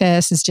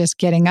practice is just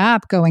getting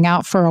up, going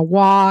out for a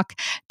walk,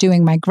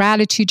 doing my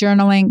gratitude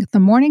journaling. The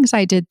mornings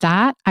I did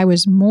that, I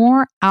was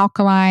more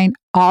alkaline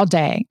all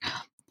day.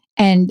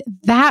 And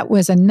that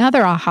was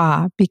another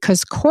aha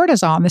because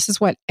cortisol, this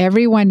is what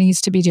everyone needs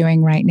to be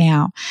doing right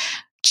now.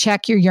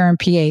 Check your urine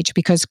pH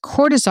because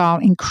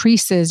cortisol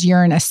increases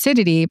urine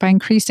acidity by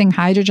increasing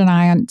hydrogen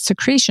ion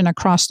secretion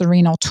across the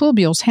renal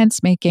tubules,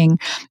 hence making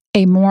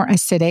a more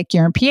acidic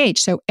urine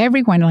pH. So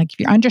everyone, like if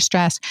you're under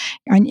stress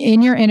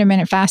in your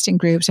intermittent fasting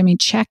groups,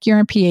 check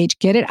urine pH,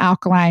 get it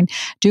alkaline,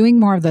 doing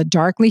more of the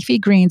dark leafy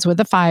greens with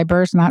the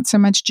fibers, not so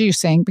much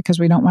juicing because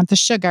we don't want the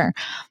sugar,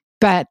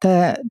 but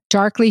the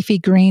dark leafy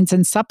greens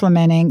and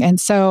supplementing. And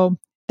so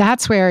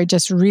that's where I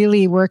just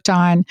really worked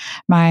on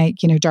my,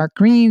 dark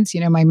greens,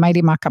 my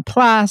Mighty Maca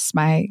Plus,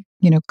 my,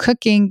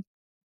 cooking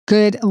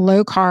good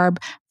low carb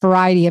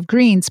variety of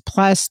greens,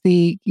 plus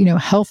the,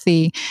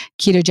 healthy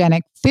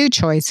ketogenic food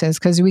choices,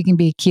 because we can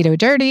be keto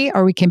dirty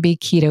or we can be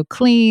keto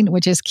clean,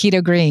 which is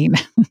keto green.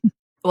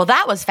 Well,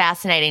 that was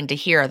fascinating to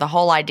hear, the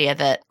whole idea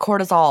that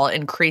cortisol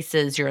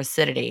increases your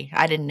acidity.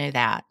 I didn't know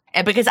that.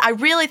 And because I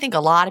really think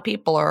a lot of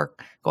people are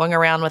going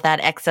around with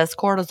that excess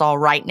cortisol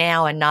right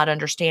now and not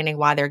understanding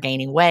why they're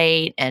gaining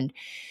weight and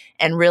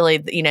really,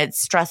 it's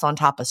stress on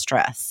top of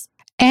stress.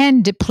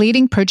 and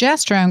depleting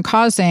progesterone,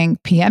 causing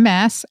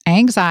PMS,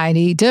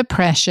 anxiety,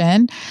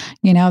 depression,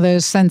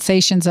 those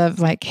sensations of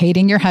like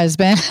hating your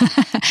husband,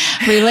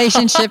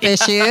 relationship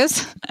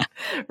issues.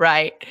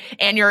 Right.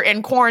 And you're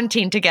in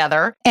quarantine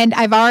together. And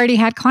I've already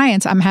had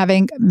clients. I'm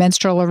having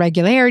menstrual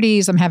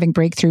irregularities. I'm having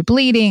breakthrough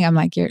bleeding. I'm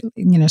like,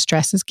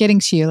 stress is getting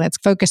to you. Let's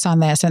focus on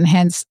this. And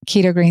hence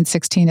Keto Green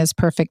 16 is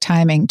perfect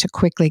timing to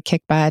quickly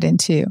kick butt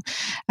into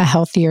a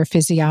healthier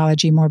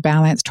physiology, more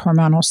balanced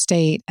hormonal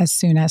state as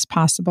soon as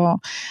possible.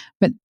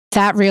 But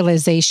that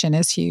realization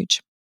is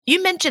huge.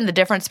 You mentioned the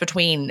difference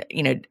between,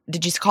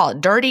 did you call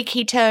it dirty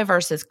keto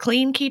versus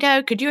clean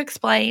keto? Could you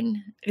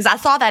explain? Because I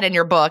saw that in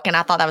your book and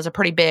I thought that was a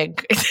pretty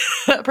big,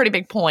 pretty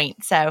big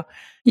point. So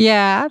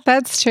yeah,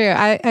 that's true.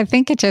 I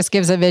think it just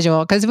gives a visual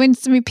because when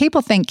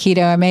people think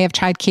keto, I may have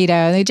tried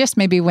keto, they just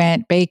maybe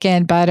went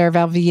bacon, butter,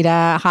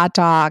 Velveeta, hot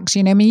dogs.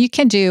 You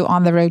can do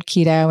on the road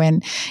keto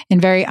and in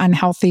very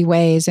unhealthy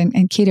ways and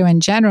keto in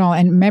general.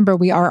 And remember,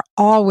 we are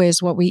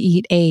always what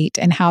we ate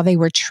and how they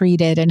were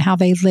treated and how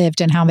they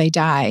lived and how they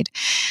died.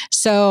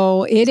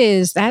 So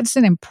that's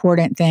an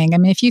important thing. I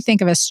mean, if you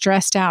think of a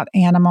stressed out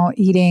animal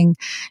eating,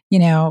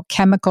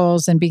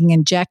 chemicals and being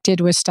injected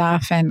with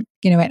stuff and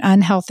in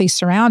unhealthy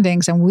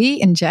surroundings, and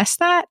we ingest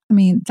that,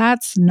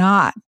 that's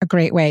not a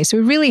great way. So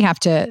we really have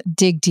to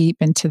dig deep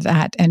into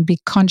that and be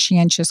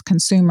conscientious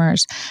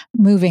consumers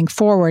moving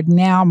forward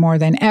now more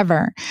than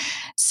ever.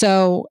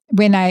 So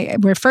when I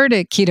refer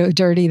to keto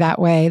dirty that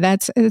way,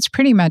 that's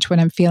pretty much what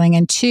I'm feeling.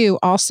 And two,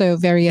 also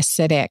very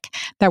acidic,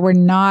 that we're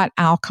not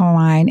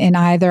alkaline in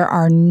either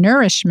our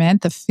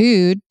nourishment, the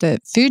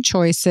food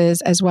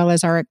choices, as well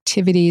as our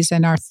activities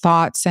and our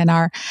thoughts and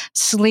our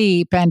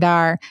sleep and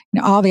our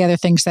all the other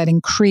things that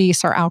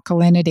increase our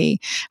alkalinity,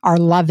 our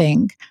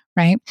loving,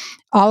 right?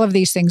 All of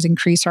these things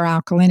increase our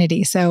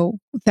alkalinity. So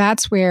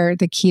that's where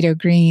the keto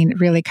green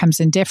really comes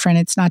in different.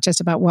 It's not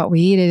just about what we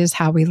eat, it is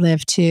how we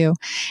live too.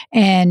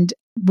 And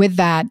with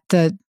that,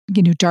 the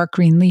dark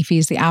green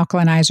leafies, the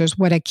alkalinizers,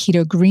 what a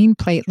keto green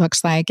plate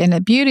looks like. And the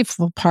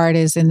beautiful part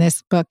is in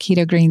this book,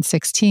 Keto Green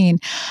 16,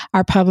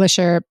 our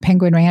publisher,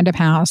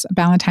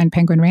 Ballantine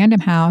Penguin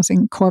Random House,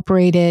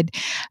 incorporated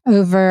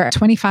over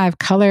 25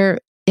 color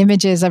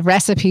images of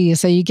recipes.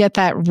 So you get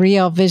that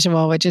real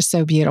visual, which is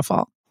so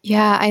beautiful.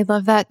 Yeah, I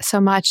love that so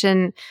much.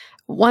 And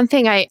one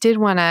thing I did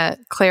want to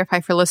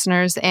clarify for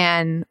listeners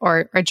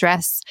or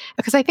address,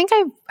 because I think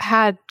I've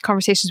had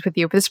conversations with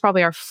you, but this is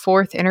probably our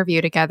fourth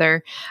interview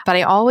together, but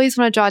I always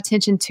want to draw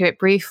attention to it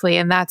briefly.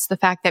 And that's the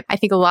fact that I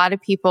think a lot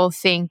of people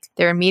think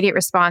their immediate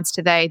response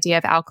to the idea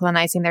of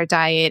alkalinizing their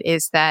diet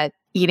is that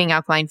eating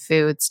alkaline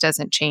foods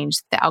doesn't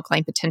change the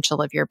alkaline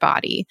potential of your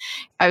body.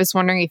 I was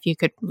wondering if you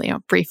could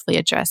briefly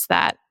address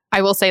that.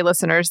 I will say,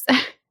 listeners,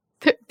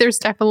 there's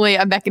definitely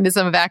a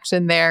mechanism of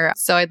action there.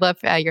 So I'd love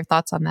your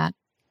thoughts on that.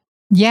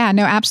 Yeah,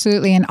 no,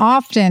 absolutely. And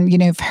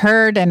often, I've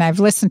heard and I've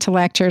listened to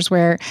lectures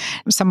where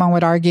someone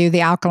would argue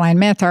the alkaline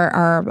myth,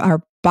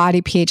 our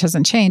body pH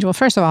hasn't changed. Well,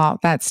 first of all,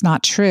 that's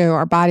not true.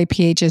 Our body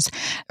pH is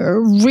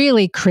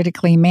really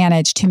critically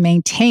managed to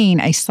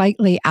maintain a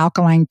slightly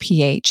alkaline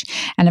pH.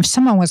 And if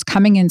someone was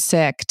coming in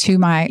sick to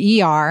my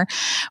ER,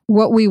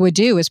 what we would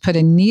do is put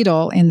a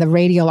needle in the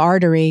radial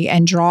artery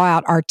and draw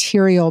out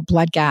arterial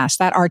blood gas.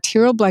 That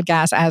arterial blood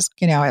gas, as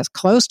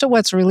close to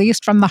what's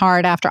released from the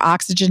heart after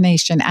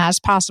oxygenation as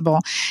possible,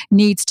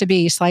 needs to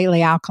be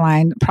slightly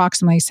alkaline,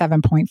 approximately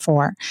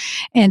 7.4.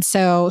 And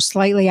so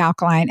slightly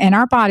alkaline. And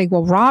our body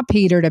will rob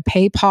Peter to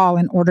pay Paul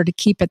in order to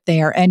keep it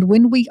there. And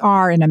when we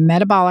are in a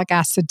metabolic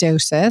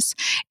acidosis,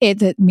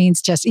 that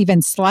means just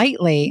even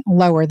slightly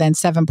lower than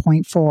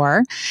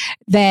 7.4,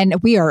 then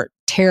we are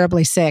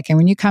terribly sick. And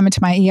when you come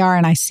into my ER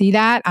and I see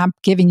that, I'm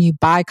giving you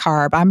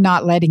bicarb. I'm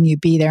not letting you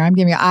be there. I'm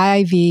giving you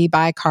IV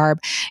bicarb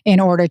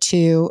in order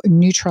to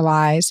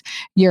neutralize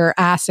your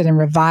acid and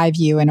revive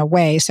you in a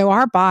way. So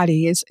our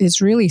body is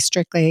really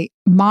strictly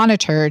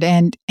monitored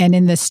and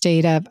in the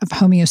state of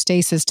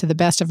homeostasis to the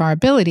best of our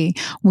ability.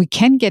 We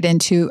can get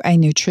into a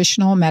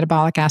nutritional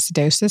metabolic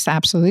acidosis.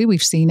 Absolutely.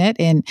 We've seen it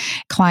in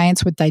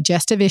clients with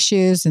digestive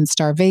issues and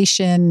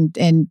starvation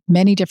and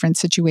many different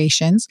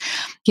situations.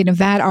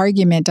 That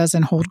argument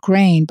doesn't hold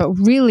grain, but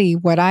really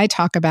what I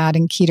talk about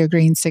in Keto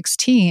Green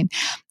 16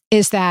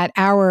 is that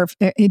our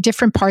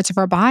different parts of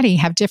our body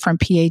have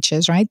different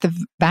pHs, right? The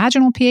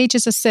vaginal pH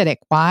is acidic.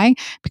 Why?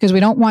 Because we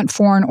don't want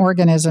foreign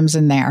organisms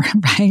in there,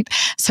 right?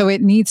 So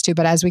it needs to,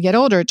 but as we get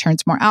older, it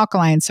turns more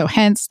alkaline. So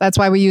hence, that's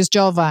why we use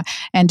Jolva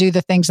and do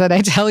the things that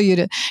I tell you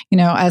to,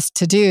 us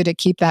to do to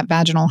keep that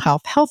vaginal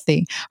health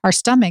healthy. Our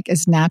stomach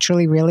is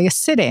naturally really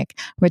acidic,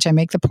 which I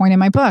make the point in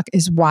my book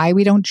is why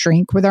we don't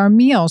drink with our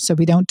meals. So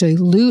we don't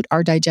dilute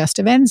our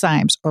digestive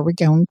enzymes or we're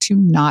going to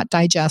not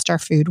digest our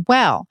food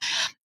well.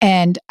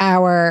 And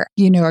our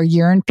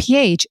urine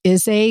pH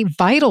is a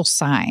vital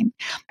sign.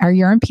 Our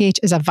urine pH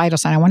is a vital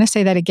sign. I want to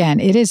say that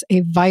again. It is a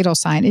vital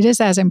sign. It is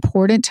as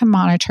important to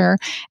monitor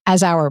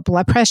as our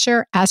blood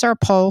pressure, as our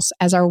pulse,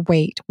 as our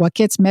weight. What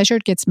gets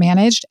measured gets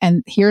managed.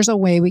 And here's a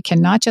way we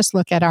can not just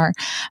look at our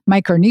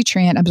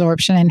micronutrient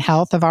absorption and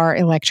health of our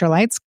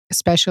electrolytes,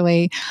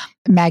 especially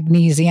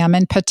magnesium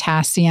and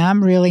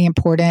potassium, really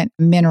important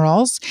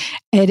minerals.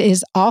 It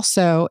is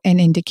also an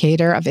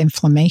indicator of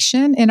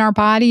inflammation in our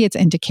body. It's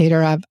an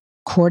indicator of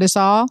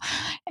cortisol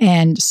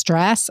and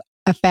stress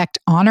effect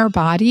on our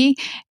body,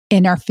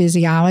 in our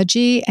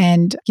physiology.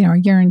 And,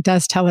 urine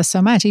does tell us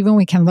so much. Even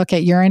we can look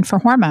at urine for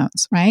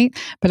hormones, right?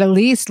 But at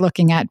least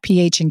looking at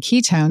pH and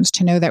ketones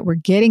to know that we're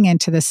getting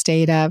into the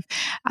state of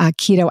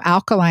keto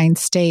alkaline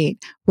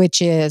state,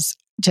 which is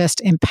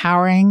just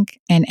empowering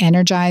and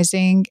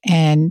energizing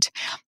and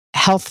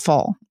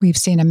healthful. We've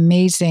seen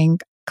amazing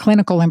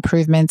clinical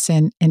improvements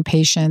in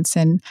patients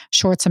in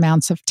short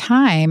amounts of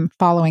time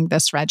following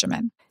this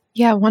regimen.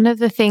 Yeah, one of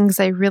the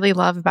things I really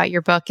love about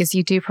your book is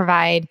you do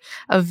provide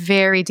a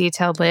very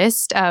detailed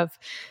list of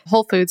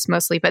whole foods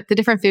mostly, but the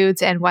different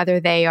foods and whether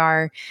they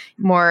are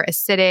more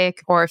acidic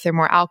or if they're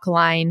more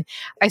alkaline.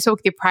 I spoke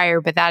with you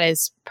prior, but that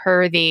is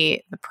per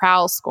the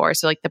Prowl score,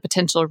 so like the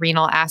potential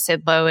renal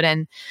acid load.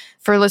 And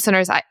for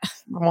listeners, I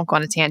won't go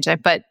on a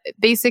tangent, but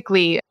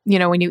basically,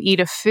 when you eat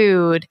a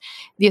food,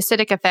 the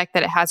acidic effect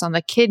that it has on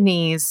the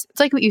kidneys, it's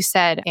like what you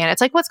said, and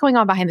it's like what's going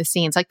on behind the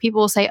scenes. Like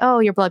people will say, oh,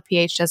 your blood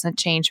pH doesn't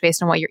change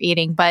based on what you're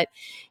eating. But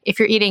if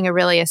you're eating a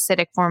really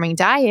acidic forming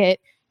diet,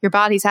 your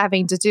body's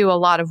having to do a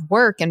lot of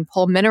work and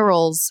pull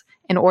minerals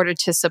in order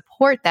to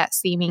support that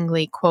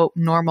seemingly, quote,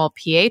 normal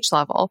pH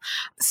level.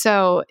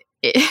 So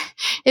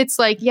it's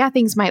like, yeah,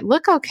 things might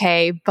look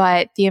okay,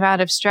 but the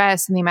amount of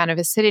stress and the amount of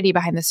acidity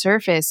behind the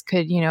surface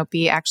could,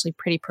 be actually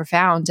pretty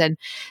profound. And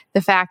the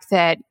fact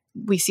that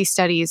we see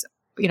studies,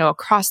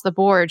 across the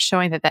board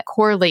showing that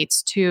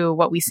correlates to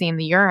what we see in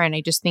the urine,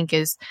 I just think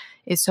is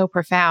so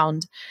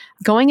profound.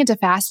 Going into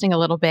fasting a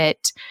little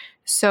bit.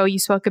 So you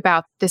spoke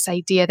about this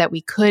idea that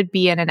we could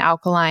be in an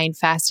alkaline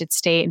fasted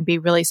state and be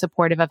really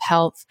supportive of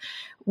health.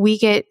 We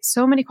get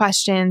so many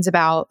questions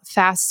about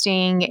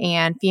fasting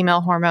and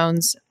female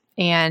hormones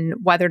and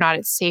whether or not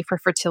it's safe for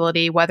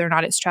fertility, whether or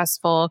not it's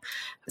stressful.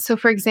 So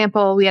for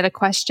example, we had a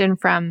question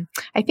from,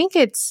 I think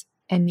it's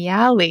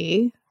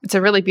Enyali. It's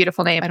a really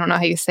beautiful name. I don't know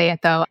how you say it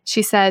though.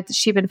 She said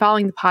she'd been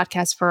following the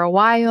podcast for a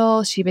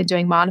while. She'd been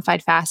doing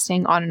modified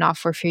fasting on and off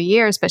for a few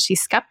years, but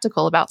she's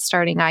skeptical about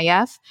starting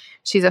IF.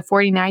 She's a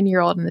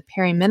 49-year-old in the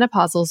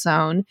perimenopausal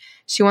zone.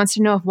 She wants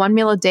to know if one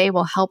meal a day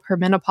will help her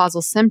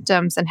menopausal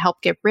symptoms and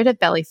help get rid of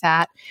belly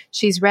fat.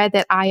 She's read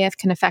that IF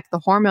can affect the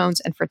hormones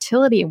and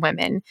fertility in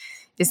women.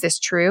 Is this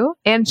true?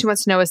 And she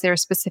wants to know, is there a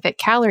specific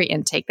calorie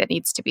intake that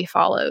needs to be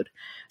followed?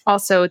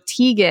 Also,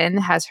 Tegan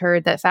has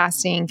heard that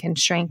fasting can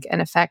shrink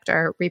and affect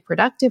our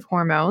reproductive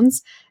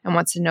hormones and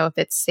wants to know if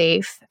it's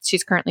safe.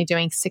 She's currently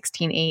doing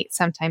 16-8,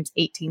 sometimes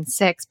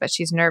 18-6, but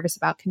she's nervous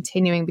about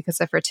continuing because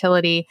of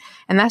fertility.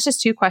 And that's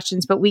just 2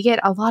 questions, but we get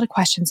a lot of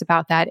questions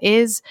about that.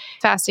 Is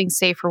fasting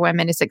safe for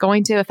women? Is it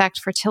going to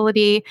affect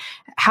fertility?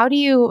 How do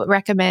you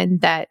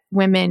recommend that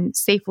women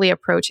safely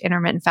approach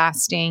intermittent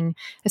fasting,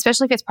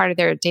 especially if it's part of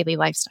their daily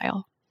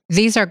lifestyle?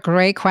 These are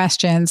great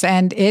questions.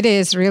 And it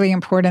is really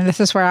important.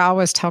 This is where I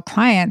always tell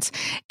clients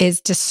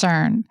is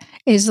discern,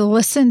 is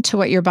listen to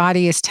what your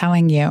body is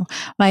telling you.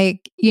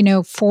 Like,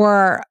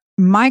 for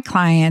my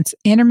clients,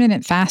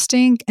 intermittent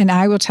fasting, and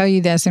I will tell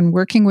you this, in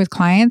working with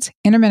clients,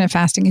 intermittent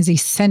fasting is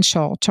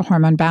essential to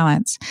hormone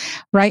balance.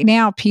 Right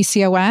now,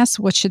 PCOS,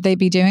 what should they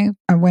be doing?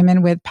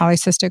 Women with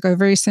polycystic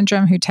ovary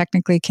syndrome who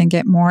technically can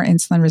get more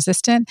insulin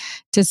resistant,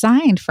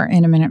 designed for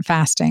intermittent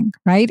fasting,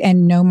 right?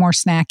 And no more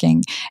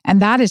snacking.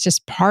 And that is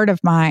just part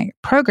of my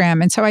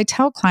program. And so I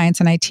tell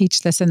clients, and I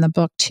teach this in the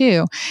book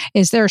too,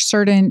 is there are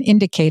certain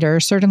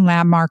indicators, certain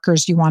lab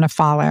markers you want to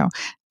follow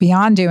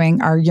beyond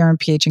doing our urine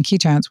pH and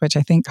ketones, which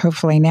I think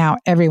hopefully now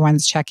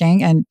everyone's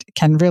checking and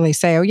can really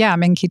say, oh yeah,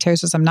 I'm in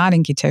ketosis, I'm not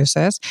in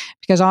ketosis,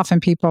 because often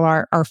people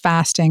are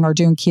fasting or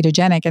doing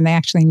ketogenic and they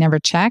actually never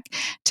check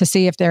to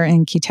see if they're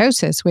in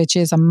ketosis, which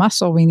is a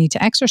muscle we need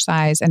to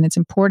exercise. And it's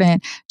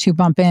important to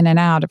bump in and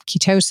out of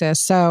ketosis.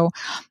 So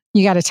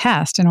you got to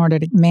test in order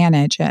to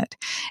manage it.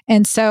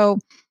 And so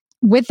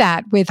with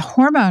that, with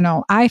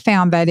hormonal, I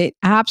found that it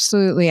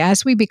absolutely,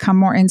 as we become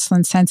more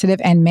insulin sensitive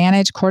and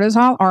manage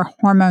cortisol, our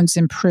hormones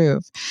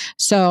improve.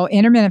 So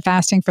intermittent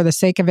fasting for the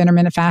sake of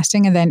intermittent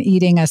fasting and then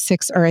eating a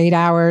 6 or 8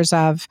 hours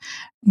of,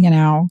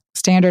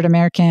 standard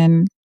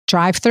American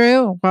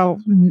drive-through?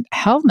 Well,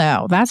 hell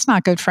no, that's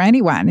not good for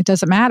anyone. It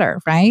doesn't matter,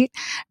 right?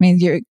 I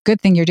mean,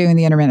 good thing you're doing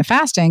the intermittent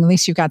fasting. At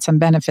least you've got some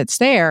benefits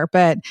there,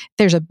 but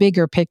there's a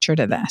bigger picture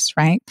to this,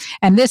 right?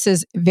 And this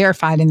is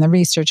verified in the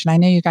research. And I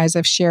know you guys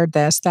have shared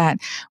this, that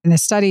in a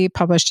study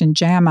published in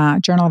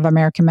JAMA, Journal of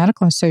American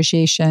Medical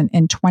Association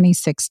in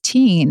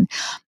 2016,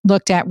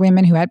 looked at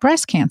women who had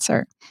breast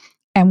cancer.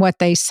 And what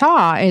they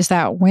saw is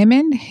that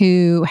women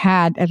who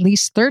had at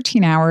least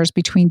 13 hours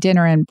between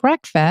dinner and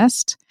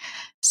breakfast,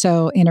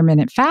 so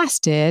intermittent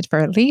fasted for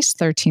at least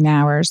 13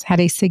 hours,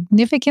 had a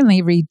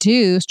significantly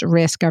reduced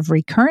risk of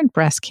recurrent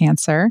breast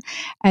cancer,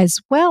 as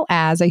well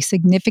as a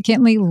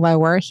significantly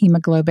lower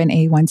hemoglobin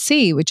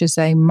A1C, which is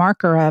a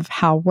marker of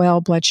how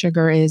well blood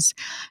sugar is,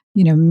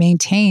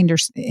 maintained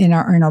in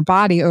our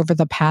body over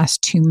the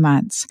past 2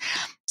 months.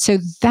 So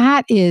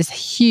that is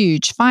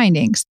huge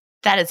findings.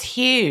 That is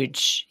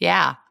huge.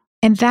 Yeah.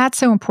 And that's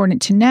so important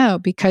to know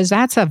because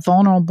that's a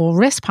vulnerable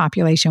risk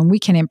population. We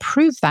can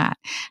improve that.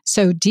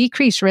 So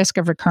decrease risk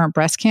of recurrent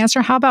breast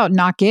cancer. How about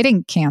not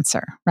getting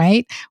cancer,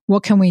 right?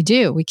 What can we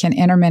do? We can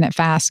intermittent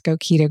fast, go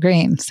keto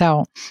green.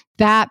 So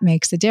that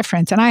makes a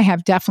difference. And I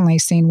have definitely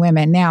seen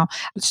women. Now,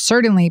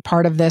 certainly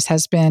part of this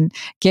has been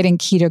getting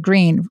keto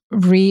green,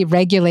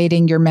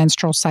 re-regulating your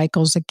menstrual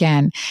cycles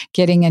again,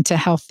 getting into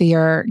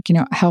healthier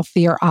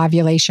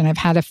ovulation. I've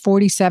had a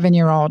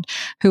 47-year-old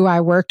who I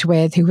worked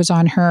with who was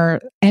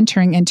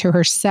entering into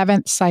her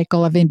 7th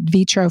cycle of in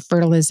vitro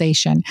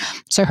fertilization.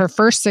 So her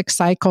first 6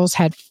 cycles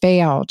had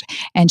failed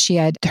and she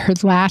had her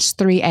last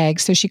 3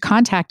 eggs. So she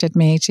contacted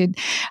me.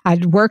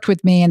 I'd worked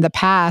with me in the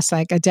past,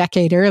 like a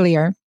decade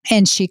earlier.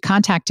 And she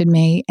contacted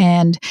me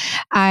and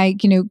I,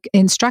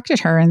 instructed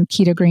her in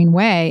keto green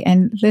way.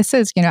 And this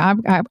is,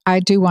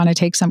 I do want to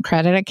take some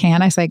credit. I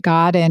can. I say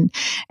God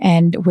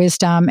and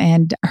wisdom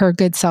and her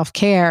good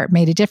self-care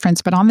made a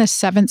difference. But on this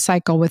 7th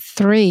cycle with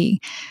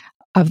 3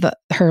 of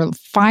her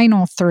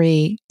final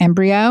 3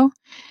 embryo,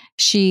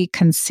 she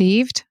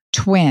conceived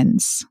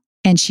twins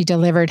and she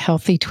delivered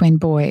healthy twin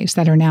boys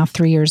that are now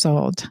 3 years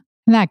old. Isn't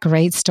that a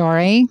great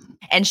story?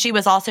 And she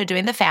was also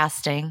doing the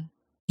fasting.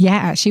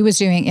 Yeah, she was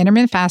doing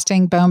intermittent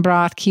fasting, bone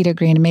broth, keto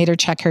green, and made her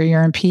check her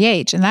urine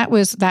pH. And that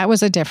was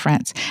a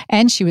difference.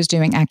 And she was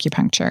doing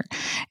acupuncture.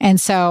 And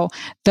so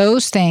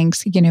those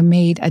things,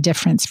 made a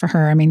difference for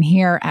her. I mean,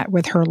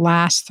 with her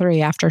last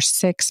 3 after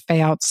 6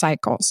 failed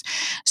cycles.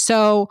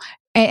 So,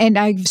 and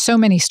I have so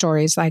many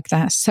stories like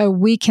this. So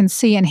we can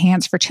see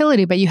enhanced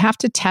fertility, but you have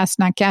to test,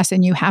 not guess,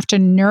 and you have to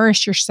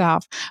nourish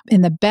yourself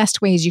in the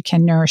best ways you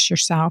can nourish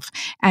yourself.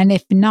 And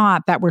if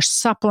not, that we're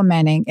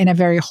supplementing in a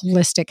very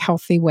holistic,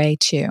 healthy way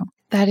too.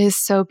 That is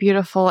so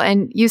beautiful.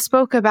 And you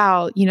spoke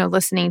about,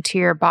 listening to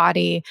your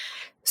body.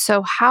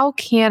 So how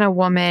can a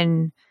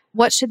woman,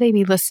 what should they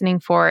be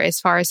listening for as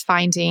far as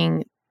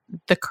finding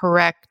the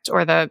correct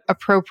or the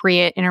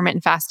appropriate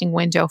intermittent fasting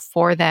window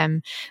for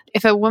them?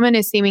 If a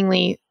woman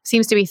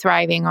seems to be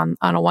thriving on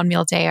a 1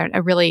 meal day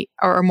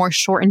or a more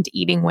shortened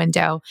eating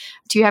window,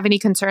 do you have any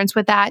concerns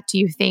with that? Do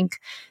you think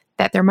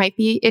that there might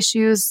be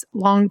issues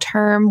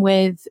long-term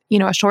with,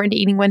 a shortened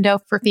eating window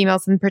for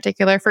females in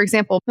particular? For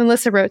example,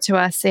 Melissa wrote to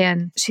us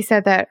and she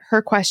said that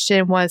her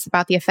question was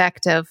about the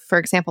effect of, for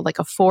example, like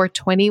a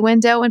 4:20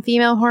 window in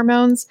female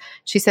hormones.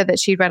 She said that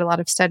she'd read a lot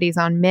of studies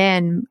on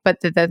men,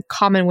 but the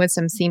common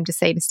wisdom seemed to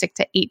say to stick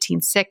to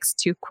 18:6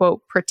 to,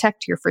 quote,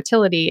 protect your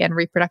fertility and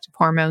reproductive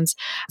hormones.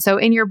 So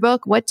in your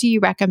book, what do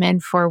you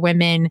recommend for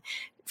women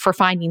for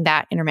finding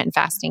that intermittent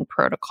fasting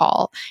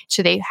protocol?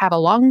 Should they have a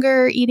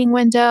longer eating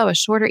window, a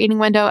shorter eating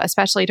window,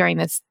 especially during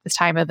this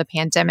time of the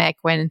pandemic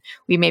when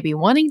we may be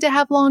wanting to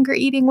have longer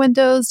eating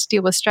windows to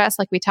deal with stress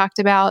like we talked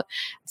about?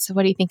 So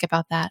what do you think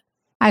about that?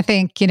 I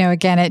think,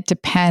 again, it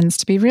depends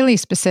to be really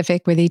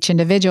specific with each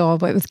individual.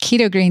 But with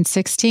Keto Green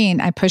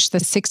 16, I push the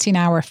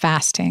 16-hour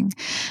fasting.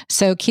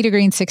 So Keto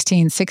Green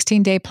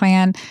 16-day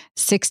plan,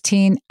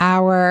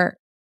 16-hour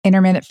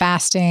intermittent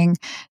fasting,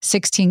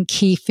 16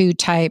 key food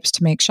types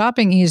to make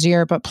shopping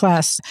easier, but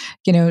plus,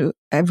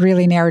 I've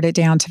really narrowed it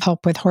down to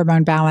help with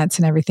hormone balance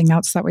and everything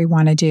else that we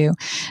want to do.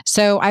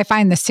 So I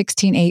find the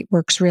 16-8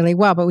 works really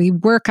well, but we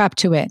work up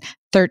to it.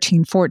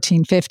 13,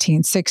 14,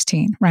 15,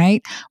 16,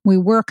 right? We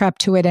work up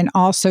to it and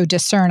also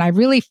discern. I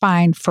really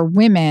find for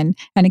women,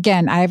 and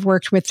again, I've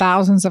worked with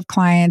thousands of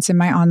clients in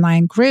my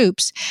online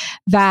groups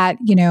that,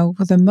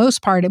 for the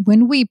most part,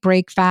 when we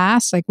break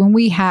fast, like when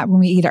we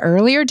eat an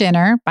earlier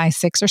dinner by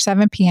 6 or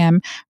 7 p.m.,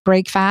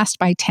 break fast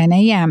by 10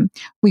 a.m.,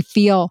 we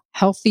feel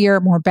healthier,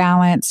 more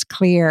balanced,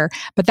 clear.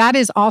 But that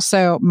is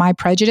also my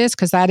prejudice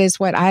because that is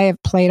what I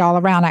have played all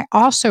around. I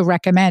also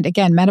recommend,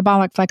 again,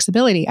 metabolic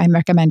flexibility. I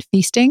recommend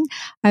feasting.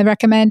 I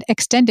recommend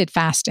extended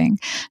fasting.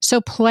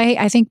 So play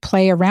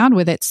around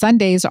with it.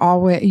 Sundays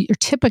are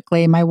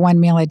typically my 1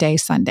 meal a day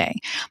Sunday,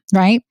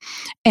 right?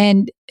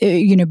 And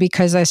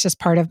because that's just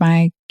part of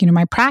my,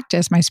 my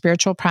practice, my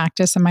spiritual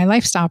practice and my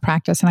lifestyle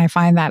practice. And I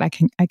find that I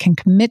can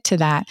commit to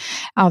that.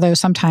 Although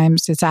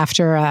sometimes it's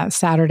after a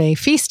Saturday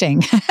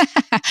feasting,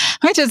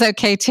 which is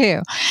okay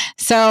too.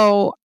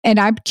 So, and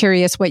I'm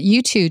curious what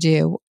you two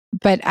do.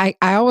 But I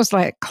always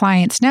let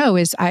clients know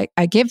is I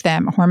give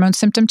them a hormone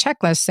symptom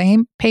checklist,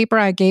 same paper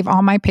I gave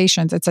all my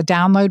patients. It's a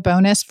download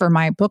bonus for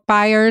my book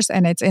buyers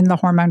and it's in the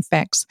Hormone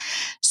Fix.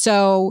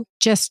 So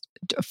just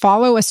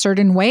follow a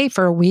certain way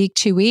for a week,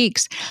 2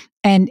 weeks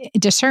and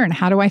discern,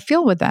 how do I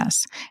feel with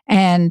this?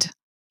 And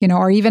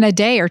or even a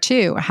day or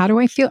 2. How do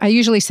I feel? I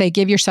usually say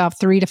give yourself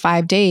 3 to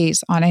 5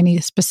 days on any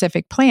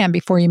specific plan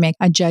before you make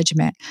a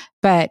judgment.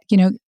 But,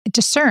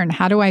 discern,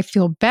 how do I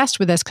feel best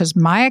with this? Because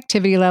my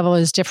activity level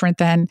is different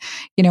than,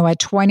 a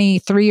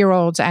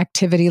 23-year-old's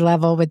activity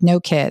level with no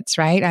kids,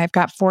 right? I've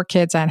got 4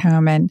 kids at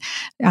home and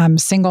I'm a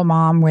single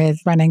mom with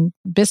running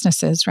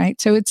businesses, right?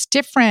 So it's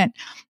different.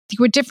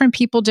 With different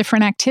people,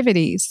 different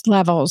activities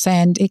levels,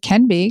 and it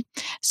can be.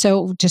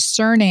 So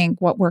discerning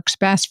what works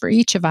best for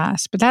each of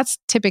us. But that's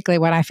typically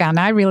what I found.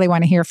 I really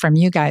want to hear from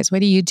you guys.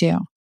 What do you do?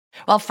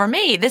 Well, for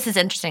me, this is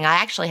interesting. I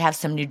actually have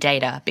some new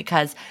data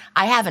because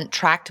I haven't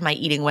tracked my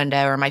eating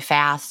window or my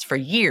fast for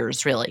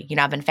years, really.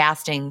 I've been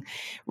fasting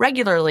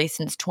regularly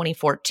since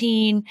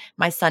 2014.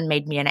 My son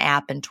made me an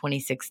app in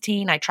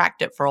 2016. I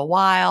tracked it for a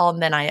while,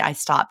 and then I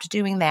stopped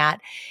doing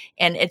that.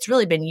 And it's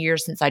really been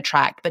years since I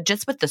tracked. But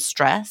just with the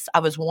stress, I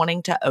was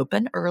wanting to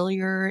open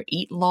earlier,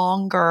 eat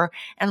longer,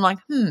 and I'm like,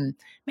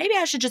 maybe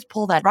I should just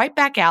pull that right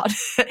back out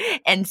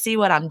and see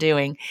what I'm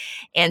doing.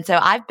 And so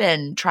I've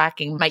been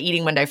tracking my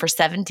eating window for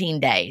 17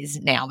 days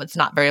now. It's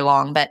not very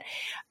long, but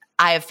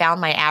I have found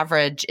my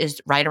average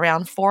is right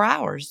around 4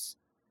 hours.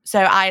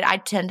 So I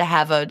tend to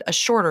have a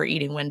shorter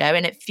eating window,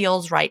 and it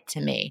feels right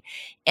to me.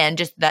 And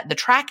just that the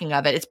tracking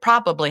of it, it's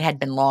probably had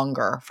been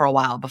longer for a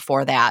while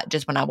before that,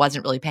 just when I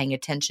wasn't really paying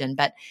attention.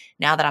 But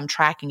now that I'm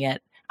tracking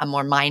it, I'm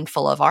more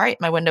mindful of, all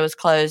right, my window is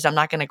closed. I'm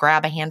not going to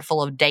grab a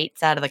handful of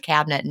dates out of the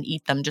cabinet and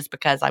eat them just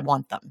because I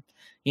want them,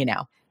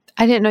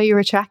 I didn't know you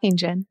were tracking,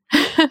 Jen.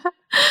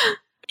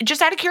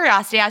 Just out of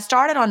curiosity, I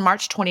started on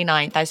March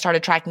 29th. I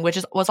started tracking,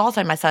 which was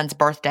also my son's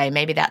birthday.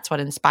 Maybe that's what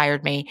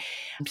inspired me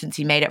since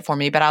he made it for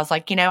me. But I was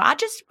like, I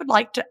just would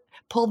like to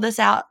pull this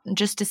out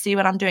just to see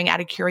what I'm doing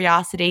out of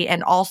curiosity,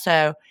 and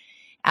also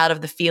out of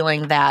the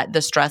feeling that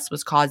the stress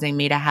was causing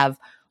me to have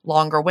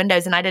longer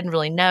windows. And I didn't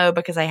really know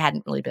because I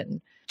hadn't really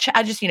been,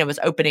 I just, was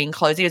opening,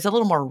 closing. It was a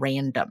little more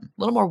random, a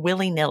little more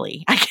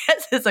willy-nilly, I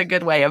guess is a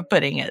good way of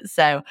putting it.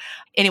 So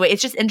anyway,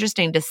 it's just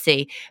interesting to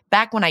see.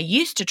 Back when I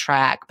used to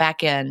track,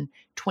 back in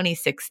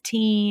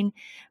 2016,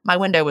 my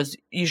window was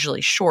usually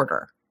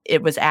shorter.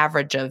 It was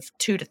average of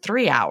 2 to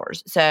 3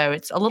 hours. So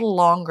it's a little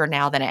longer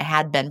now than it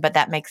had been, but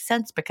that makes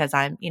sense because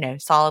I'm,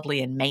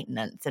 solidly in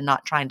maintenance and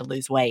not trying to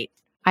lose weight.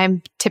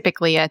 I'm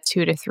typically a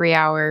 2 to 3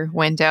 hour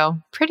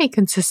window pretty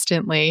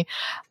consistently.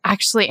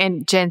 Actually,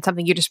 and Jen,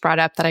 something you just brought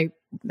up that I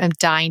am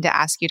dying to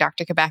ask you,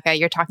 Dr. Cabeca,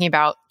 you're talking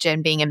about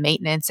Jen being in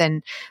maintenance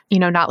and,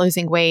 not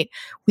losing weight.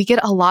 We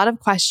get a lot of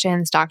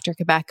questions, Dr.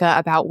 Cabeca,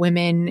 about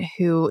women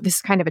who, this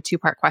is kind of a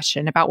two-part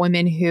question, about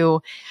women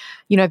who,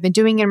 have been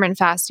doing intermittent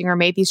fasting or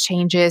made these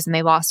changes and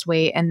they lost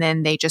weight and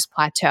then they just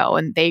plateau.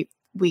 And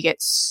we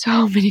get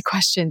so many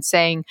questions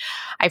saying,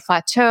 I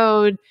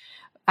plateaued,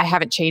 I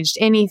haven't changed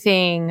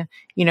anything,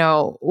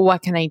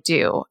 what can I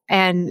do?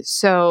 And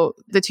so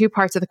the two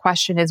parts of the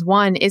question is,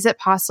 one, is it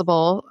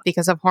possible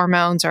because of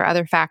hormones or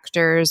other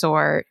factors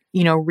or,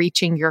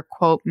 reaching your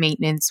quote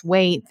maintenance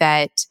weight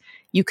that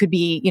you could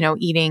be,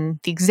 eating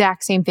the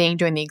exact same thing,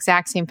 doing the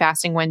exact same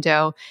fasting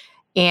window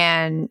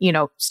and,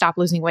 stop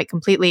losing weight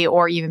completely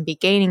or even be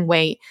gaining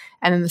weight?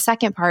 And then the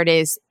second part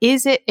is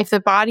it, if the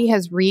body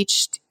has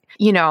reached,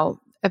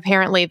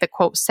 apparently the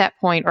quote set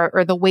point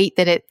or the weight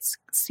that it's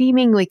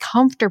seemingly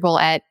comfortable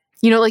at,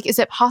 is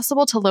it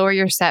possible to lower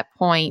your set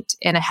point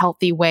in a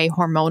healthy way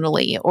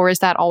hormonally? Or is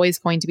that always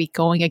going to be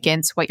going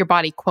against what your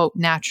body quote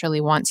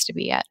naturally wants to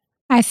be at?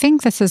 I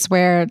think this is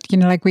where,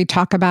 like we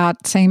talk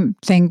about, same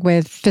thing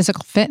with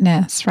physical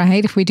fitness,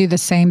 right? If we do the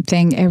same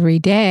thing every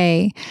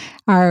day,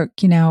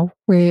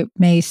 we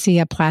may see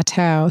a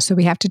plateau. So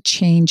we have to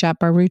change up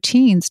our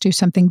routines, do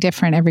something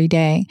different every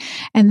day.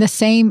 And the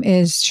same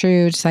is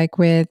true, just like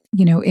with,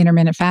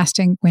 intermittent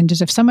fasting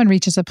windows. If someone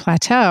reaches a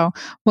plateau,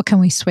 what can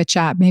we switch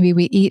up? Maybe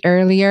we eat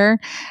earlier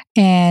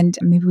and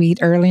maybe we eat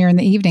earlier in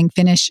the evening,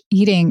 finish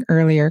eating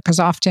earlier, because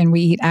often we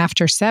eat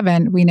after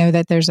 7. We know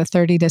that there's a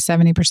 30 to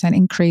 70%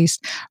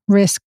 increased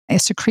risk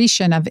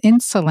secretion of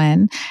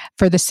insulin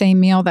for the same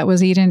meal that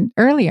was eaten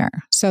earlier.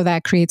 So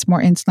that creates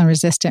more insulin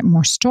resistant,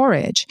 more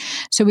storage.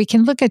 So we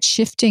can look at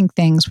shifting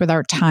things with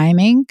our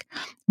timing.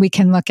 We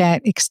can look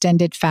at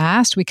extended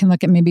fast. We can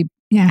look at maybe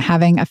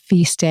having a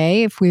feast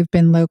day if we've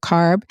been low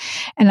carb.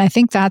 And I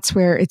think that's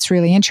where it's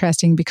really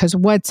interesting because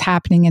what's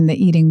happening in the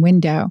eating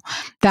window,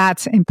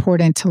 that's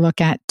important to look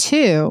at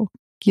too.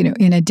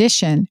 In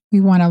addition, we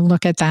want to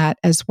look at that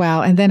as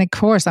well. And then, of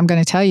course, I'm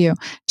going to tell you,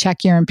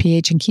 check urine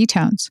pH and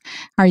ketones.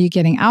 Are you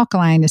getting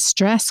alkaline? Is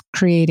stress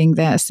creating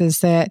this?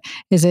 Is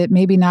it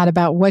maybe not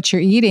about what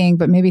you're eating,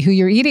 but maybe who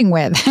you're eating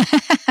with?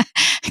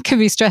 It could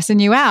be stressing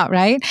you out,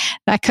 right?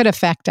 That could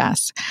affect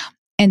us.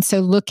 And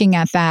so looking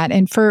at that,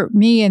 and for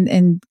me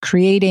in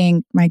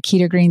creating my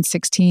Keto Green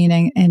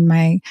 16 and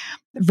my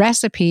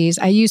recipes,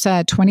 I use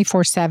a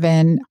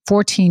 24/7,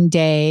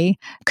 14-day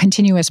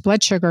continuous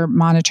blood sugar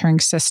monitoring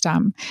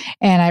system.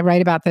 And I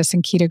write about this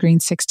in Keto Green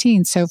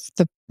 16. So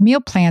the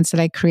meal plans that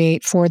I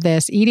create for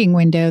this eating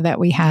window that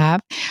we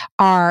have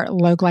are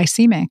low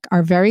glycemic,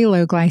 are very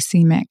low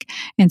glycemic.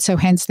 And so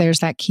hence there's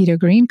that Keto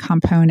Green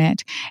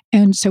component.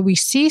 And so we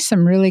see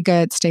some really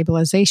good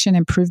stabilization,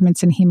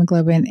 improvements in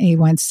hemoglobin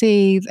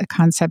A1C, the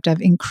concept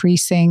of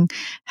increasing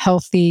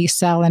healthy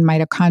cell and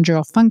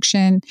mitochondrial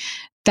function,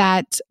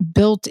 that's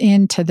built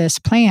into this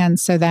plan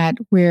so that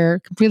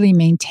we're really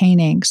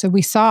maintaining. So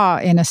we saw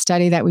in a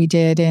study that we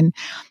did in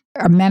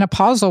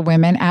menopausal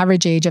women,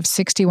 average age of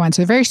 61.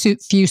 So very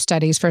few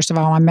studies, first of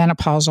all, on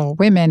menopausal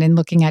women and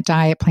looking at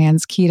diet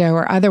plans, keto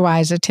or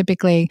otherwise, are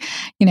typically,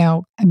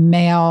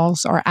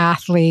 males or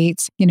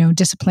athletes,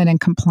 disciplined and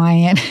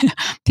compliant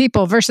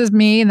people versus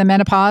me in the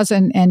menopause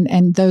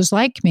and those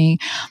like me.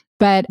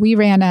 But we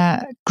ran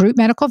a group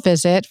medical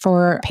visit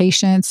for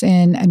patients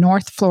in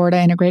North Florida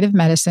Integrative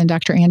Medicine,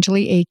 Dr.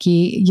 Angeli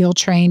Akey,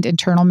 yield-trained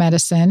internal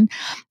medicine.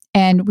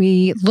 And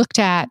we looked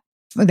at,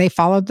 they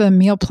followed the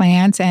meal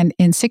plans, and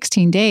in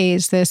 16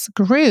 days, this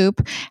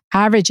group,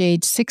 average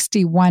age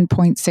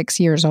 61.6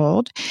 years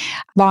old,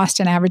 lost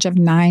an average of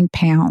 9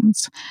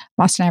 pounds.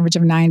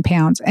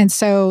 And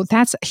so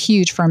that's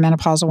huge for a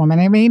menopausal woman.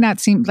 It may not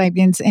seem like,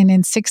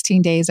 in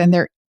 16 days, and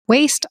their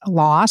waist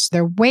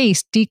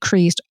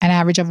decreased an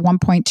average of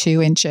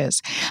 1.2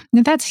 inches.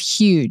 Now that's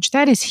huge.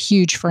 That is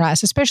huge for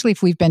us, especially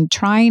if we've been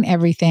trying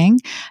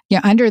everything,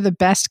 under the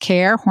best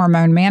care,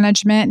 hormone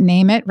management,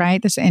 name it,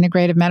 right? This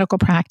integrative medical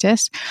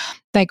practice.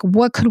 Like,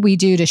 what could we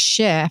do to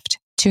shift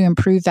to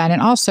improve that?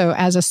 And also,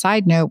 as a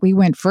side note, we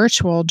went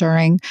virtual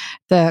during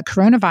the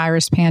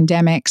coronavirus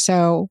pandemic.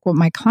 So what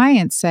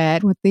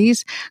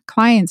these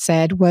clients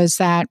said was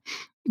that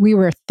we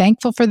were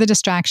thankful for the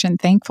distraction,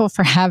 thankful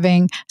for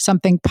having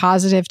something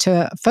positive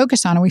to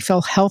focus on. And we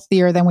feel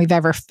healthier than we've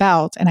ever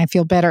felt. And I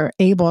feel better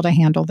able to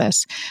handle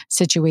this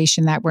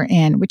situation that we're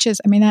in, which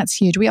is, that's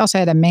huge. We also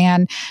had a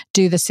man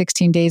do the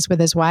 16 days with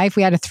his wife.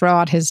 We had to throw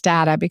out his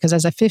data because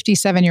as a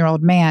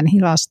 57-year-old man, he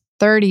lost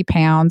 30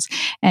 pounds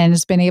and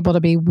has been able to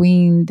be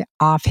weaned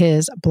off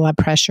his blood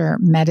pressure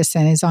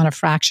medicine. He's on a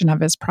fraction of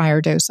his prior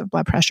dose of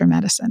blood pressure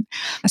medicine.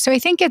 So I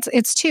think it's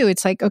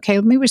like, okay,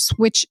 let me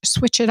switch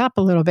it up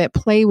a little bit,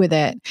 play with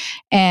it.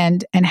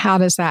 And how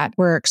does that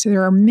work? So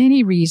there are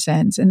many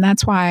reasons. And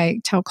that's why I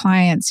tell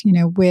clients,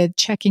 with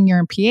checking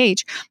urine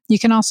pH, you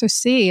can also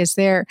see, is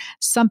there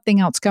something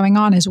else going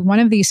on? Is one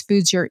of these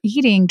foods you're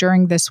eating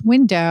during this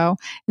window,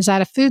 is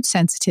that a food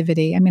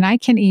sensitivity?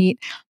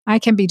 I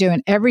can be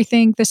doing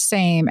everything the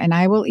same and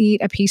I will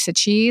eat a piece of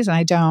cheese, and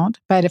I don't.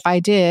 But if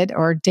I did,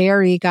 or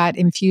dairy got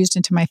infused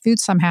into my food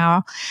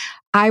somehow,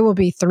 I will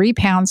be 3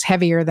 pounds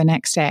heavier the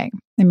next day.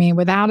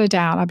 Without a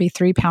doubt, I'll be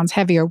 3 pounds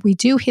heavier. We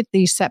do hit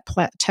these set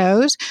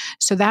plateaus.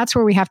 So that's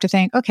where we have to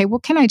think, okay, well,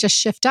 can I just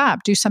shift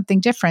up, do something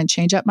different,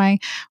 change up my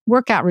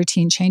workout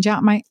routine, change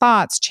out my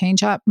thoughts,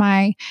 change up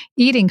my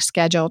eating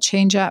schedule,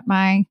 change up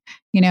my,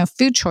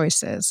 food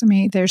choices.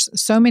 There's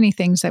so many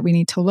things that we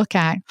need to look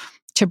at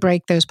to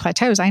break those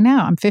plateaus. I know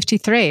I'm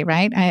 53,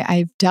 right?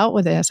 I've dealt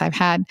with this. I've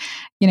had,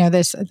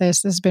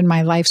 this has been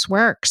my life's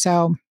work.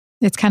 So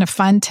it's kind of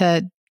fun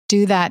to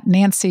do that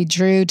Nancy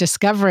Drew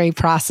discovery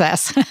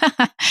process.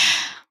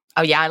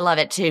 Oh yeah, I love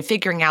it too.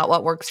 Figuring out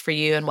what works for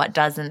you and what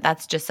doesn't.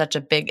 That's just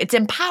it's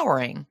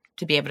empowering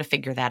to be able to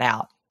figure that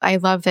out. I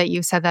love that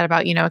you said that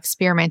about,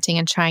 experimenting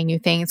and trying new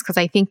things, because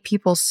I think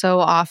people so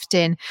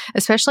often,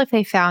 especially if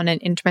they found an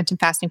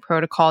intermittent fasting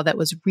protocol that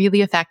was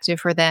really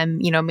effective for them,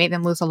 made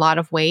them lose a lot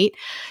of weight,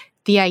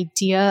 the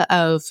idea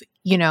of,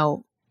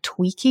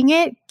 tweaking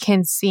it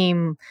can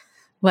seem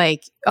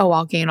like, oh,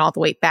 I'll gain all the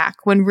weight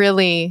back, when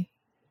really,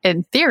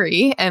 in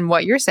theory, and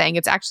what you're saying,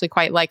 it's actually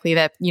quite likely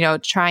that,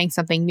 trying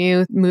something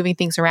new, moving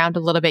things around a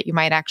little bit, you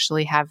might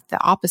actually have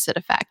the opposite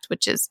effect,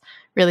 which is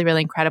really,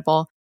 really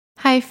incredible.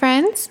 Hi,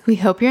 friends. We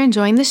hope you're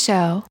enjoying the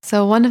show.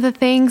 So one of the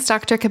things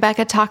Dr.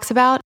 Cabeca talks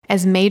about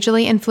as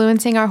majorly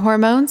influencing our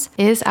hormones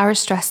is our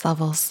stress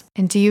levels.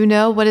 And do you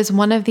know what is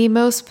one of the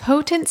most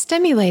potent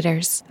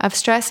stimulators of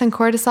stress and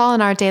cortisol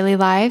in our daily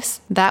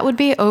lives? That would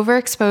be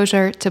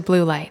overexposure to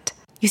blue light.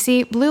 You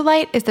see, blue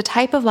light is the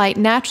type of light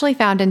naturally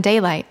found in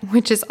daylight,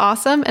 which is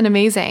awesome and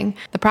amazing.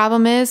 The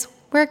problem is,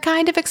 we're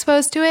kind of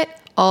exposed to it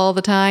all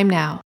the time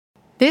now.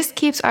 This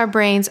keeps our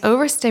brains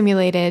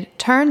overstimulated,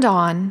 turned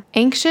on,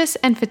 anxious,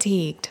 and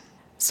fatigued.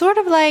 Sort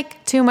of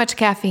like too much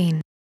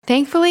caffeine.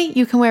 Thankfully,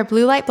 you can wear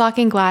blue light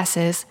blocking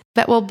glasses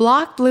that will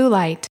block blue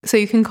light so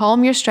you can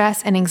calm your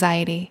stress and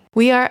anxiety.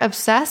 We are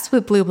obsessed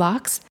with Blue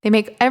Blocks. They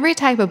make every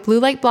type of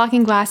blue light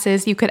blocking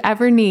glasses you could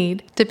ever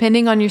need,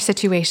 depending on your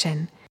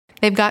situation.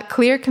 They've got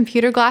clear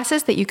computer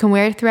glasses that you can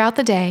wear throughout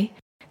the day.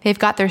 They've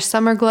got their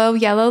Summer Glow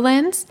yellow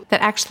lens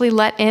that actually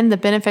let in the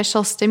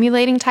beneficial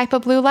stimulating type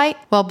of blue light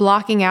while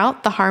blocking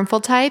out the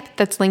harmful type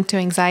that's linked to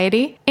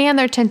anxiety. And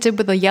they're tinted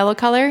with a yellow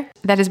color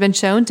that has been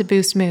shown to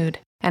boost mood.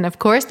 And of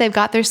course, they've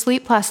got their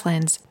Sleep Plus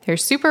lens. They're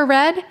super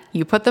red.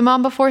 You put them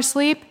on before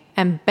sleep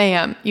and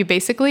bam, you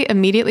basically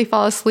immediately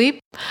fall asleep.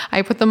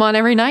 I put them on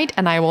every night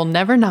and I will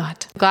never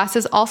not.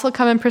 Glasses also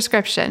come in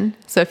prescription.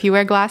 So if you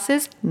wear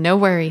glasses, no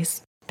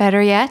worries.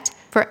 Better yet,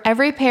 for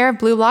every pair of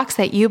Blue Blocks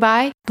that you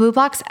buy, Blue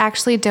Blocks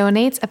actually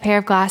donates a pair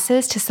of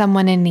glasses to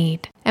someone in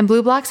need. And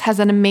Blue Blocks has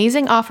an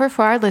amazing offer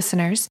for our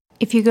listeners.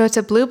 If you go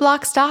to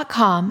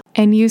blueblocks.com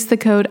and use the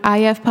code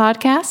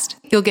IFPodcast,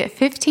 you'll get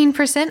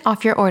 15%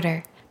 off your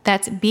order.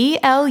 That's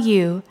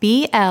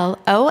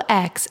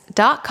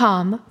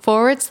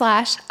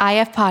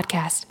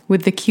BLUBLOX.com/IFPodcast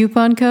with the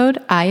coupon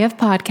code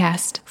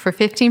IFPodcast for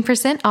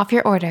 15% off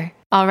your order.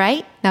 All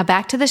right, now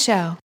back to the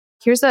show.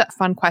 Here's a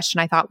fun question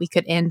I thought we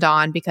could end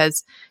on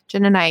because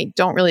Jen and I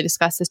don't really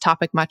discuss this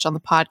topic much on the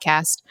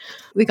podcast.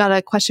 We got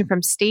a question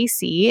from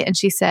Stacy and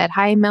she said,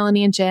 "Hi,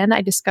 Melanie and Jen.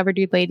 I discovered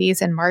you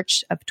ladies in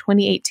March of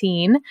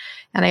 2018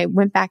 and I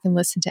went back and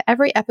listened to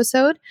every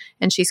episode,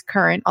 and she's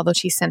current, although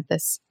she sent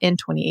this in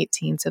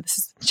 2018. So this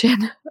is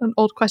Jen, an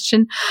old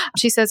question.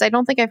 She says, "I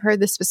don't think I've heard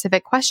this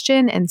specific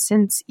question. And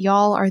since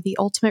y'all are the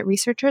ultimate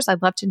researchers,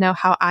 I'd love to know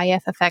how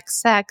IF affects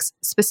sex.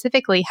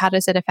 Specifically, how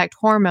does it affect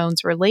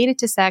hormones related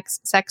to sex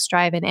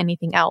drive, and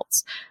anything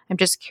else? I'm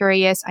just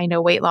curious. I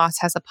know weight loss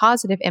has a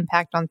positive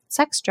impact on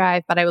sex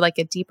drive, but I would like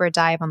a deeper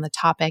dive on the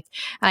topic."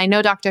 And I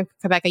know, Dr.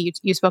 Cabeca,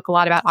 you spoke a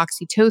lot about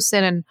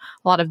oxytocin and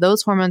a lot of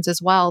those hormones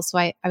as well. So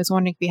I was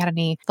wondering if you had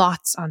any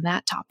thoughts on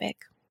that topic.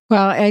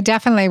 Well, I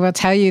definitely will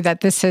tell you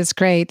that this is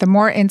great. The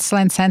more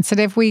insulin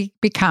sensitive we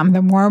become,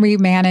 the more we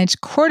manage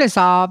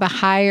cortisol, the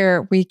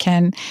higher we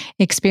can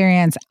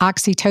experience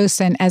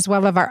oxytocin as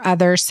well as our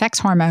other sex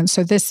hormones.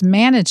 So this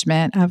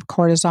management of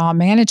cortisol,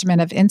 management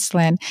of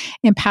insulin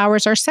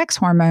empowers our sex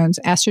hormones,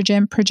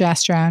 estrogen,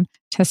 progesterone,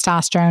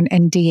 testosterone,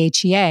 and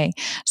DHEA.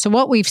 So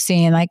what we've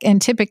seen, and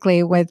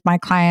typically with my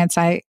clients,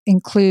 I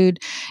include,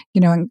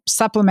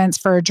 supplements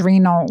for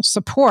adrenal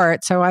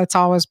support. So it's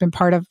always been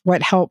part of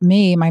what helped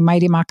me, my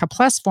Mighty Maca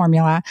Plus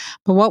formula.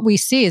 But what we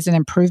see is an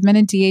improvement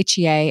in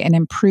DHEA, an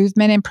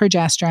improvement in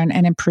progesterone,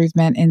 an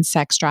improvement in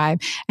sex drive.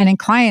 And in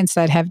clients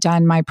that have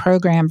done my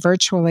program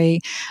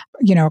virtually,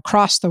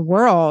 across the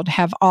world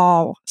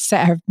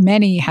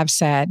many have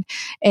said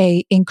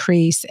a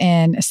increase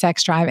in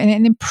sex drive and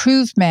an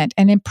improvement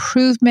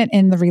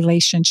in the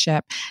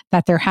relationship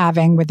that they're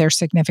having with their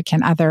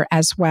significant other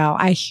as well.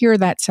 I hear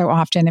that so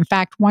often. In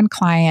fact, one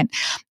client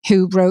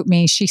who wrote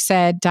me, she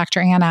said, "Dr.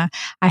 Anna,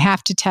 I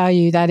have to tell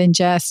you that in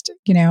just,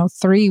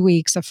 3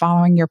 weeks of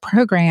following your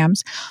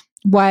programs,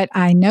 what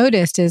I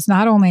noticed is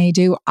not only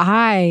do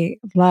I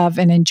love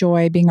and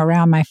enjoy being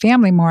around my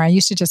family more, I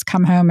used to just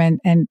come home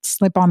and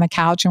slip on the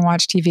couch and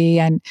watch TV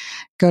and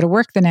go to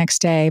work the next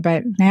day.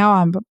 But now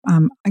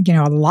I'm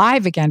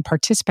alive again,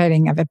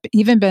 participating. I've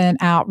even been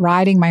out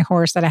riding my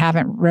horse that I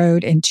haven't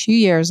rode in 2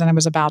 years and I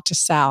was about to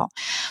sell."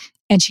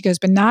 And she goes,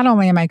 "But not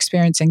only am I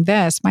experiencing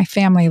this, my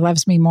family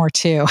loves me more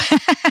too."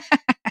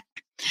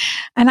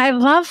 And I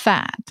love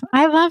that.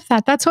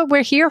 That's what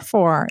we're here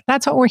for.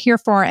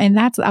 And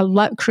that's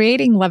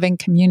creating loving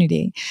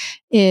community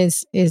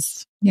is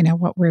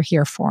what we're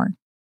here for.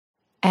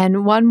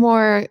 And one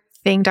more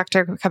thing,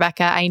 Dr.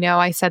 Cabeca, I know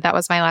I said that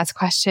was my last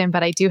question,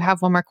 but I do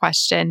have one more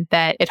question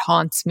that it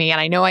haunts me.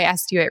 And I know I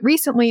asked you it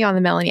recently on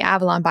the Melanie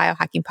Avalon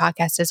Biohacking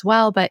podcast as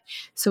well. But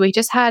so we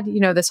just had,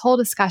 this whole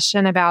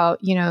discussion about,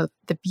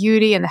 the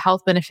beauty and the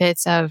health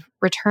benefits of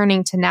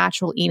returning to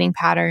natural eating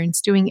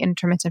patterns, doing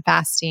intermittent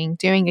fasting,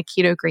 doing a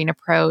keto green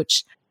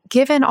approach.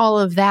 Given all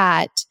of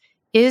that,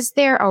 is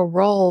there a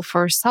role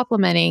for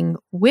supplementing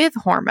with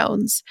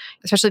hormones,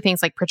 especially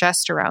things like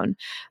progesterone?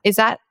 Is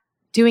that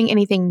doing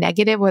anything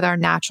negative with our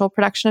natural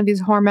production of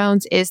these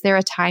hormones? Is there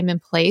a time and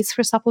place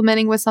for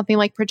supplementing with something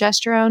like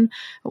progesterone?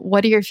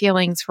 What are your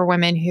feelings for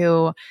women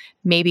who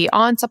may be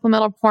on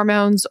supplemental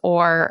hormones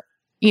or,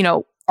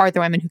 are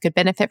there women who could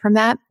benefit from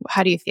that?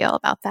 How do you feel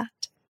about that?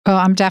 Well,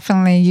 I'm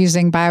definitely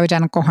using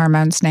bioidentical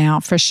hormones now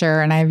for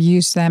sure. And I've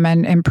used them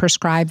and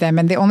prescribed them.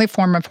 And the only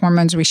form of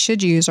hormones we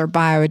should use are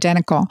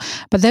bioidentical.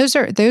 But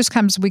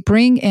we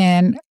bring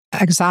in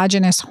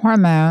exogenous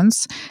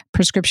hormones,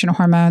 prescription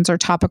hormones or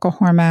topical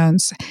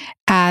hormones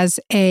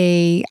as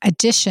a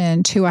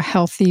addition to a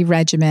healthy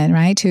regimen,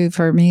 right?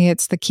 For me,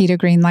 it's the keto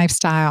green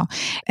lifestyle.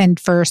 And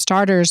for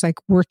starters,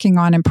 working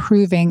on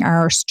improving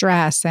our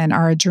stress and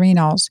our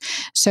adrenals.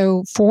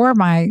 So for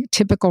my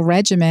typical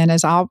regimen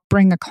is I'll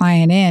bring a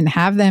client in,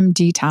 have them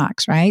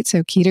detox, right?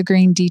 So keto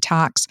green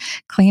detox,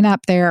 clean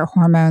up their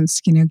hormones,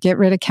 get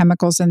rid of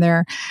chemicals in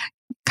their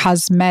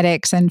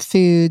cosmetics and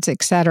foods,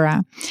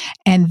 etc.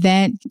 And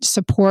then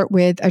support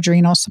with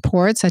adrenal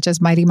support, such as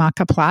Mighty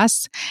Maca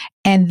Plus,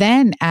 and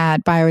then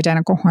add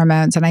bioidentical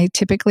hormones. And I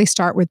typically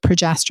start with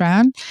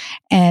progesterone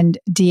and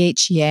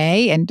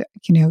DHEA, and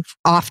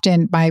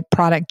often my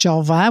product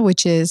Julva,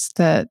 which is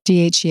the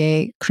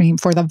DHEA cream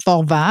for the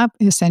vulva,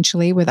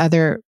 essentially with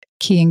other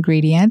key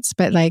ingredients,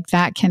 but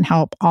that can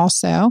help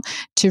also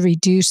to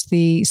reduce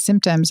the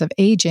symptoms of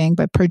aging.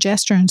 But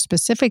progesterone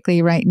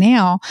specifically right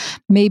now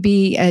may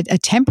be a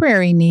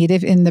temporary need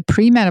in the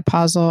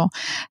premenopausal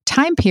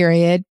time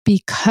period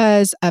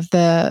because of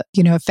the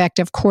effect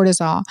of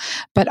cortisol.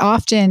 But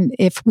often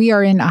if we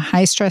are in a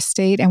high stress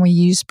state and we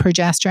use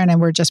progesterone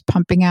and we're just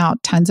pumping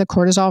out tons of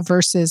cortisol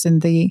versus in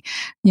the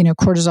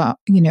cortisol,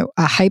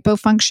 a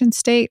hypofunction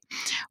state,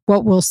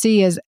 what we'll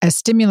see is a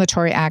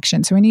stimulatory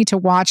action. So we need to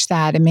watch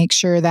that and make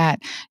sure that,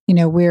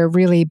 we're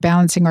really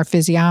balancing our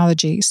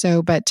physiology.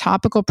 So, but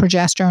topical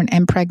progesterone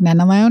and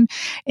pregnenolone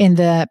in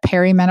the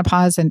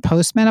perimenopause and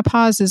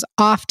postmenopause is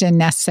often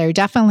necessary,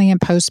 definitely in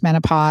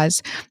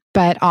postmenopause.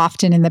 but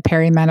often in the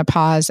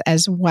perimenopause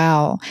as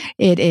well,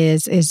 it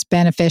is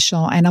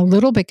beneficial. And a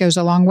little bit goes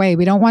a long way.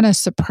 We don't want to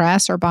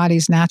suppress our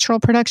body's natural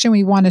production.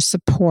 We want to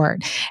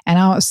support. And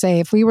I'll say,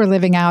 if we were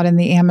living out in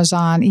the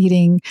Amazon,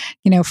 eating,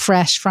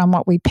 fresh from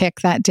what we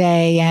pick that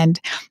day and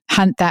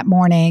hunt that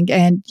morning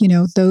and,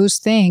 those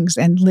things,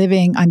 and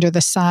living under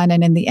the sun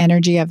and in the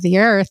energy of the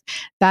earth,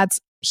 that's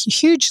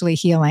hugely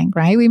healing,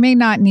 right? We may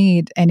not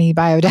need any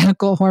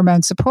bioidentical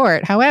hormone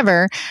support.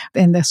 However,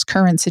 in this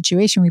current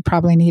situation, we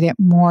probably need it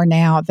more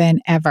now than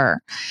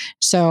ever.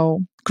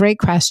 So great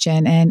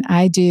question. And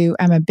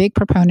I'm a big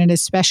proponent,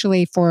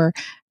 especially for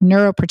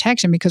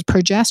neuroprotection, because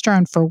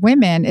progesterone for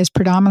women is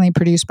predominantly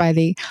produced by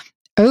the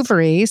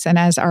ovaries. And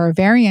as our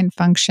ovarian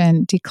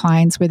function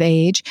declines with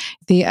age,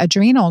 the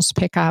adrenals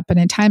pick up. And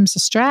in times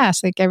of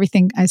stress, like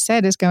everything I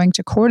said is going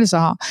to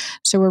cortisol.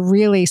 So we're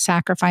really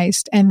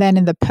sacrificed. And then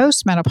in the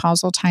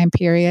postmenopausal time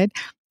period,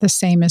 the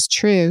same is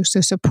true.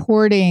 So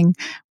supporting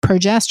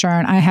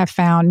progesterone, I have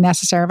found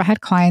necessary. I've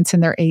had clients in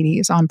their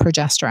 80s on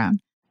progesterone.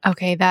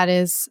 Okay,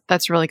 that's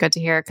really good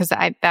to hear, because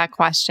that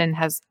question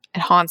it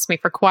haunts me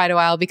for quite a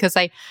while, because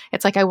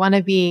it's like I want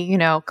to be,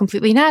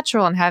 completely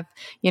natural and have,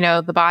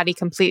 the body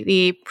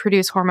completely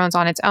produce hormones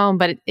on its own.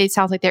 But it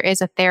sounds like there is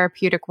a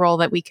therapeutic role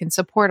that we can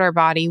support our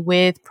body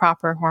with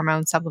proper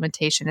hormone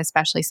supplementation,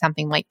 especially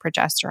something like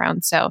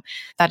progesterone. So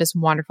that is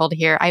wonderful to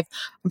hear. I'm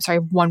sorry,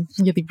 one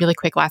really, really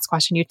quick last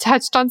question. You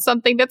touched on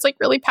something that's like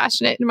really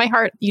passionate in my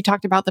heart. You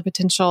talked about the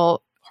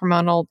potential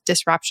hormonal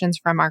disruptions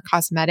from our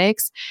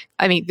cosmetics.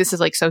 I mean, this is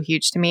like so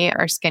huge to me,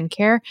 our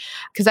skincare,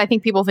 because I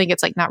think people think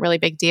it's like not really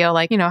big deal.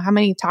 Like, how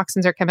many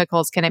toxins or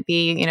chemicals can it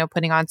be,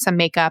 putting on some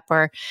makeup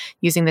or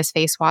using this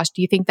face wash?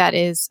 Do you think that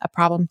is a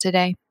problem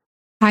today?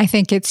 I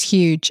think it's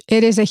huge.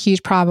 It is a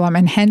huge problem,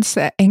 and hence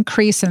the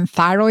increase in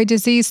thyroid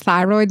disease,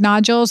 thyroid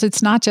nodules.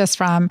 It's not just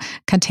from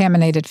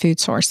contaminated food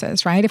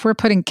sources, right? If we're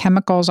putting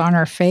chemicals on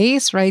our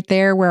face right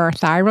there where our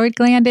thyroid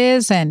gland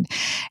is and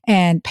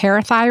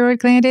parathyroid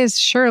gland is,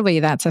 surely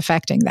that's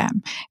affecting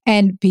them.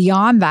 And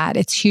beyond that,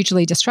 it's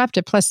hugely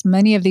disruptive. Plus,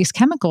 many of these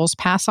chemicals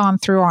pass on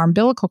through our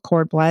umbilical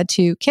cord blood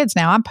to kids.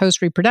 Now, I'm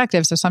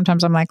post-reproductive, so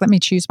sometimes I'm like, let me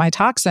choose my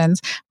toxins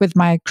with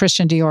my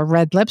Christian Dior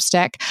red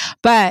lipstick.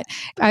 But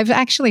I've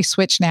actually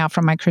switched now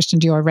from my Christian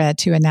Dior red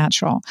to a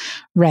natural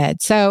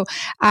red. So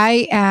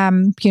I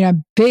am, a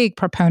big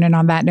proponent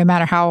on that, no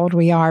matter how old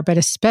we are, but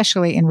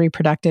especially in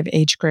reproductive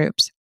age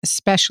groups,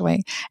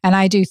 especially. And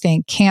I do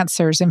think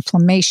cancers,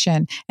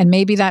 inflammation, and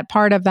maybe that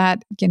part of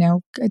that,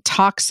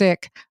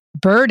 toxic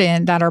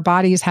burden that our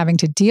body is having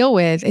to deal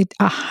with, it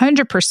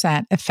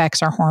 100%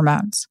 affects our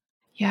hormones.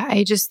 Yeah,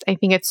 I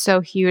think it's so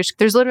huge.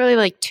 There's literally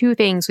like two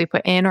things we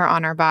put in or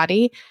on our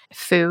body: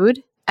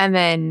 food, and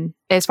then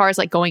as far as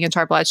like going into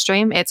our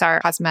bloodstream, it's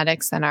our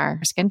cosmetics and our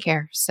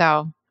skincare.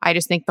 So I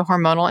just think the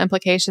hormonal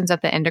implications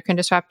of the endocrine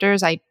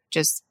disruptors, I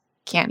just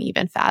can't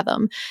even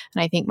fathom.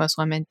 And I think most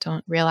women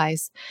don't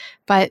realize.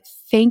 But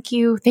thank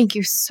you. Thank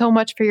you so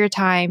much for your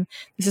time.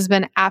 This has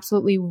been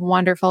absolutely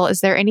wonderful.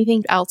 Is there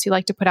anything else you'd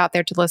like to put out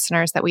there to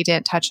listeners that we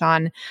didn't touch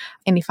on?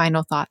 Any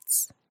final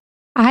thoughts?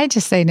 I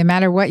just say, no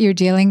matter what you're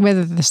dealing with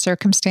or the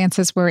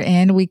circumstances we're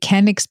in, we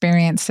can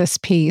experience this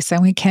peace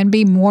and we can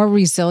be more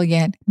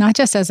resilient, not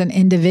just as an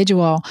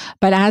individual,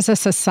 but as a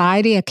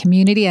society, a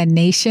community, a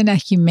nation, a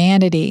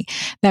humanity,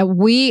 that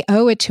we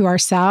owe it to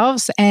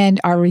ourselves and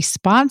are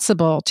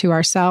responsible to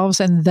ourselves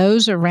and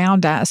those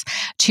around us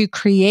to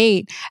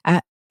create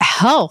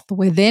health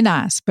within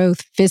us,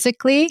 both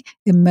physically,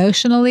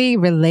 emotionally,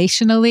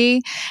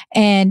 relationally,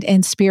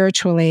 and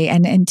spiritually.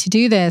 And to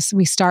do this,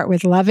 we start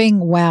with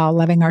loving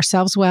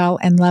ourselves well,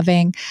 and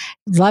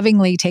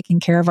lovingly taking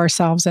care of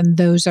ourselves and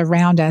those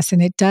around us.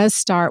 And it does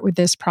start with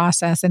this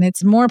process. And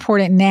it's more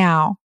important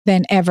now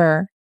than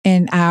ever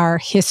in our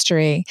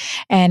history.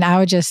 And I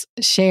would just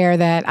share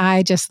that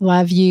I just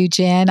love you,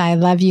 Jen. I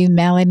love you,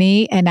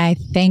 Melanie. And I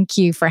thank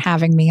you for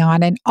having me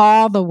on and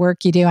all the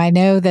work you do. I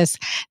know these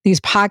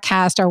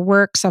podcasts are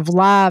works of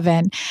love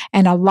and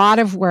a lot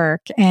of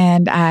work.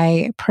 And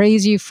I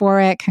praise you for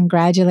it,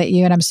 congratulate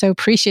you. And I'm so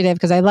appreciative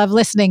because I love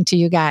listening to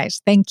you guys.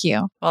 Thank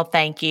you. Well,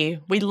 thank you.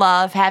 We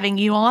love having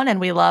you on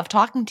and we love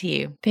talking to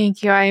you.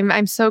 Thank you.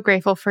 I'm so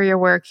grateful for your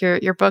work.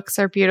 Your books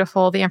are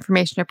beautiful. The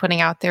information you're putting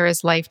out there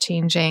is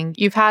life-changing.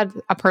 You've had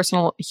a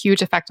personal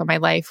huge effect on my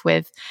life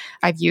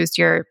I've used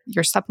your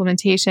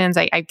supplementations.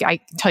 I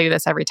tell you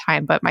this every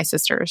time, but my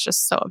sister is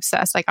just so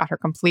obsessed. I got her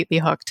completely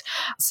hooked.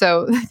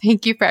 So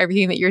thank you for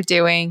everything that you're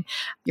doing,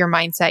 your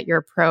mindset, your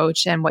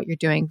approach, and what you're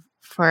doing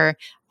for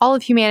all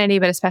of humanity,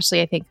 but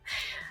especially I think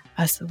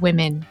us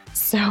women.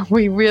 So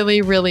we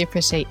really, really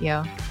appreciate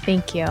you.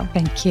 Thank you.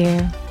 Thank you.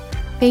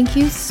 Thank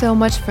you so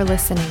much for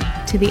listening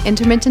to the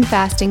Intermittent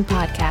Fasting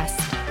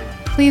Podcast.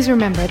 Please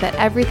remember that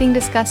everything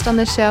discussed on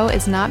the show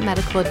is not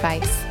medical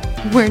advice.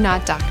 We're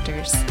not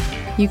doctors.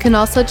 You can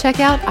also check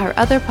out our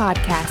other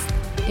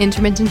podcasts,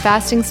 Intermittent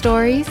Fasting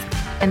Stories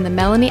and the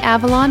Melanie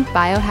Avalon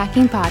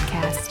Biohacking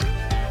Podcast.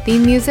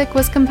 Theme music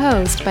was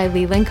composed by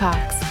Leland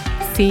Cox.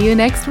 See you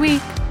next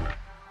week.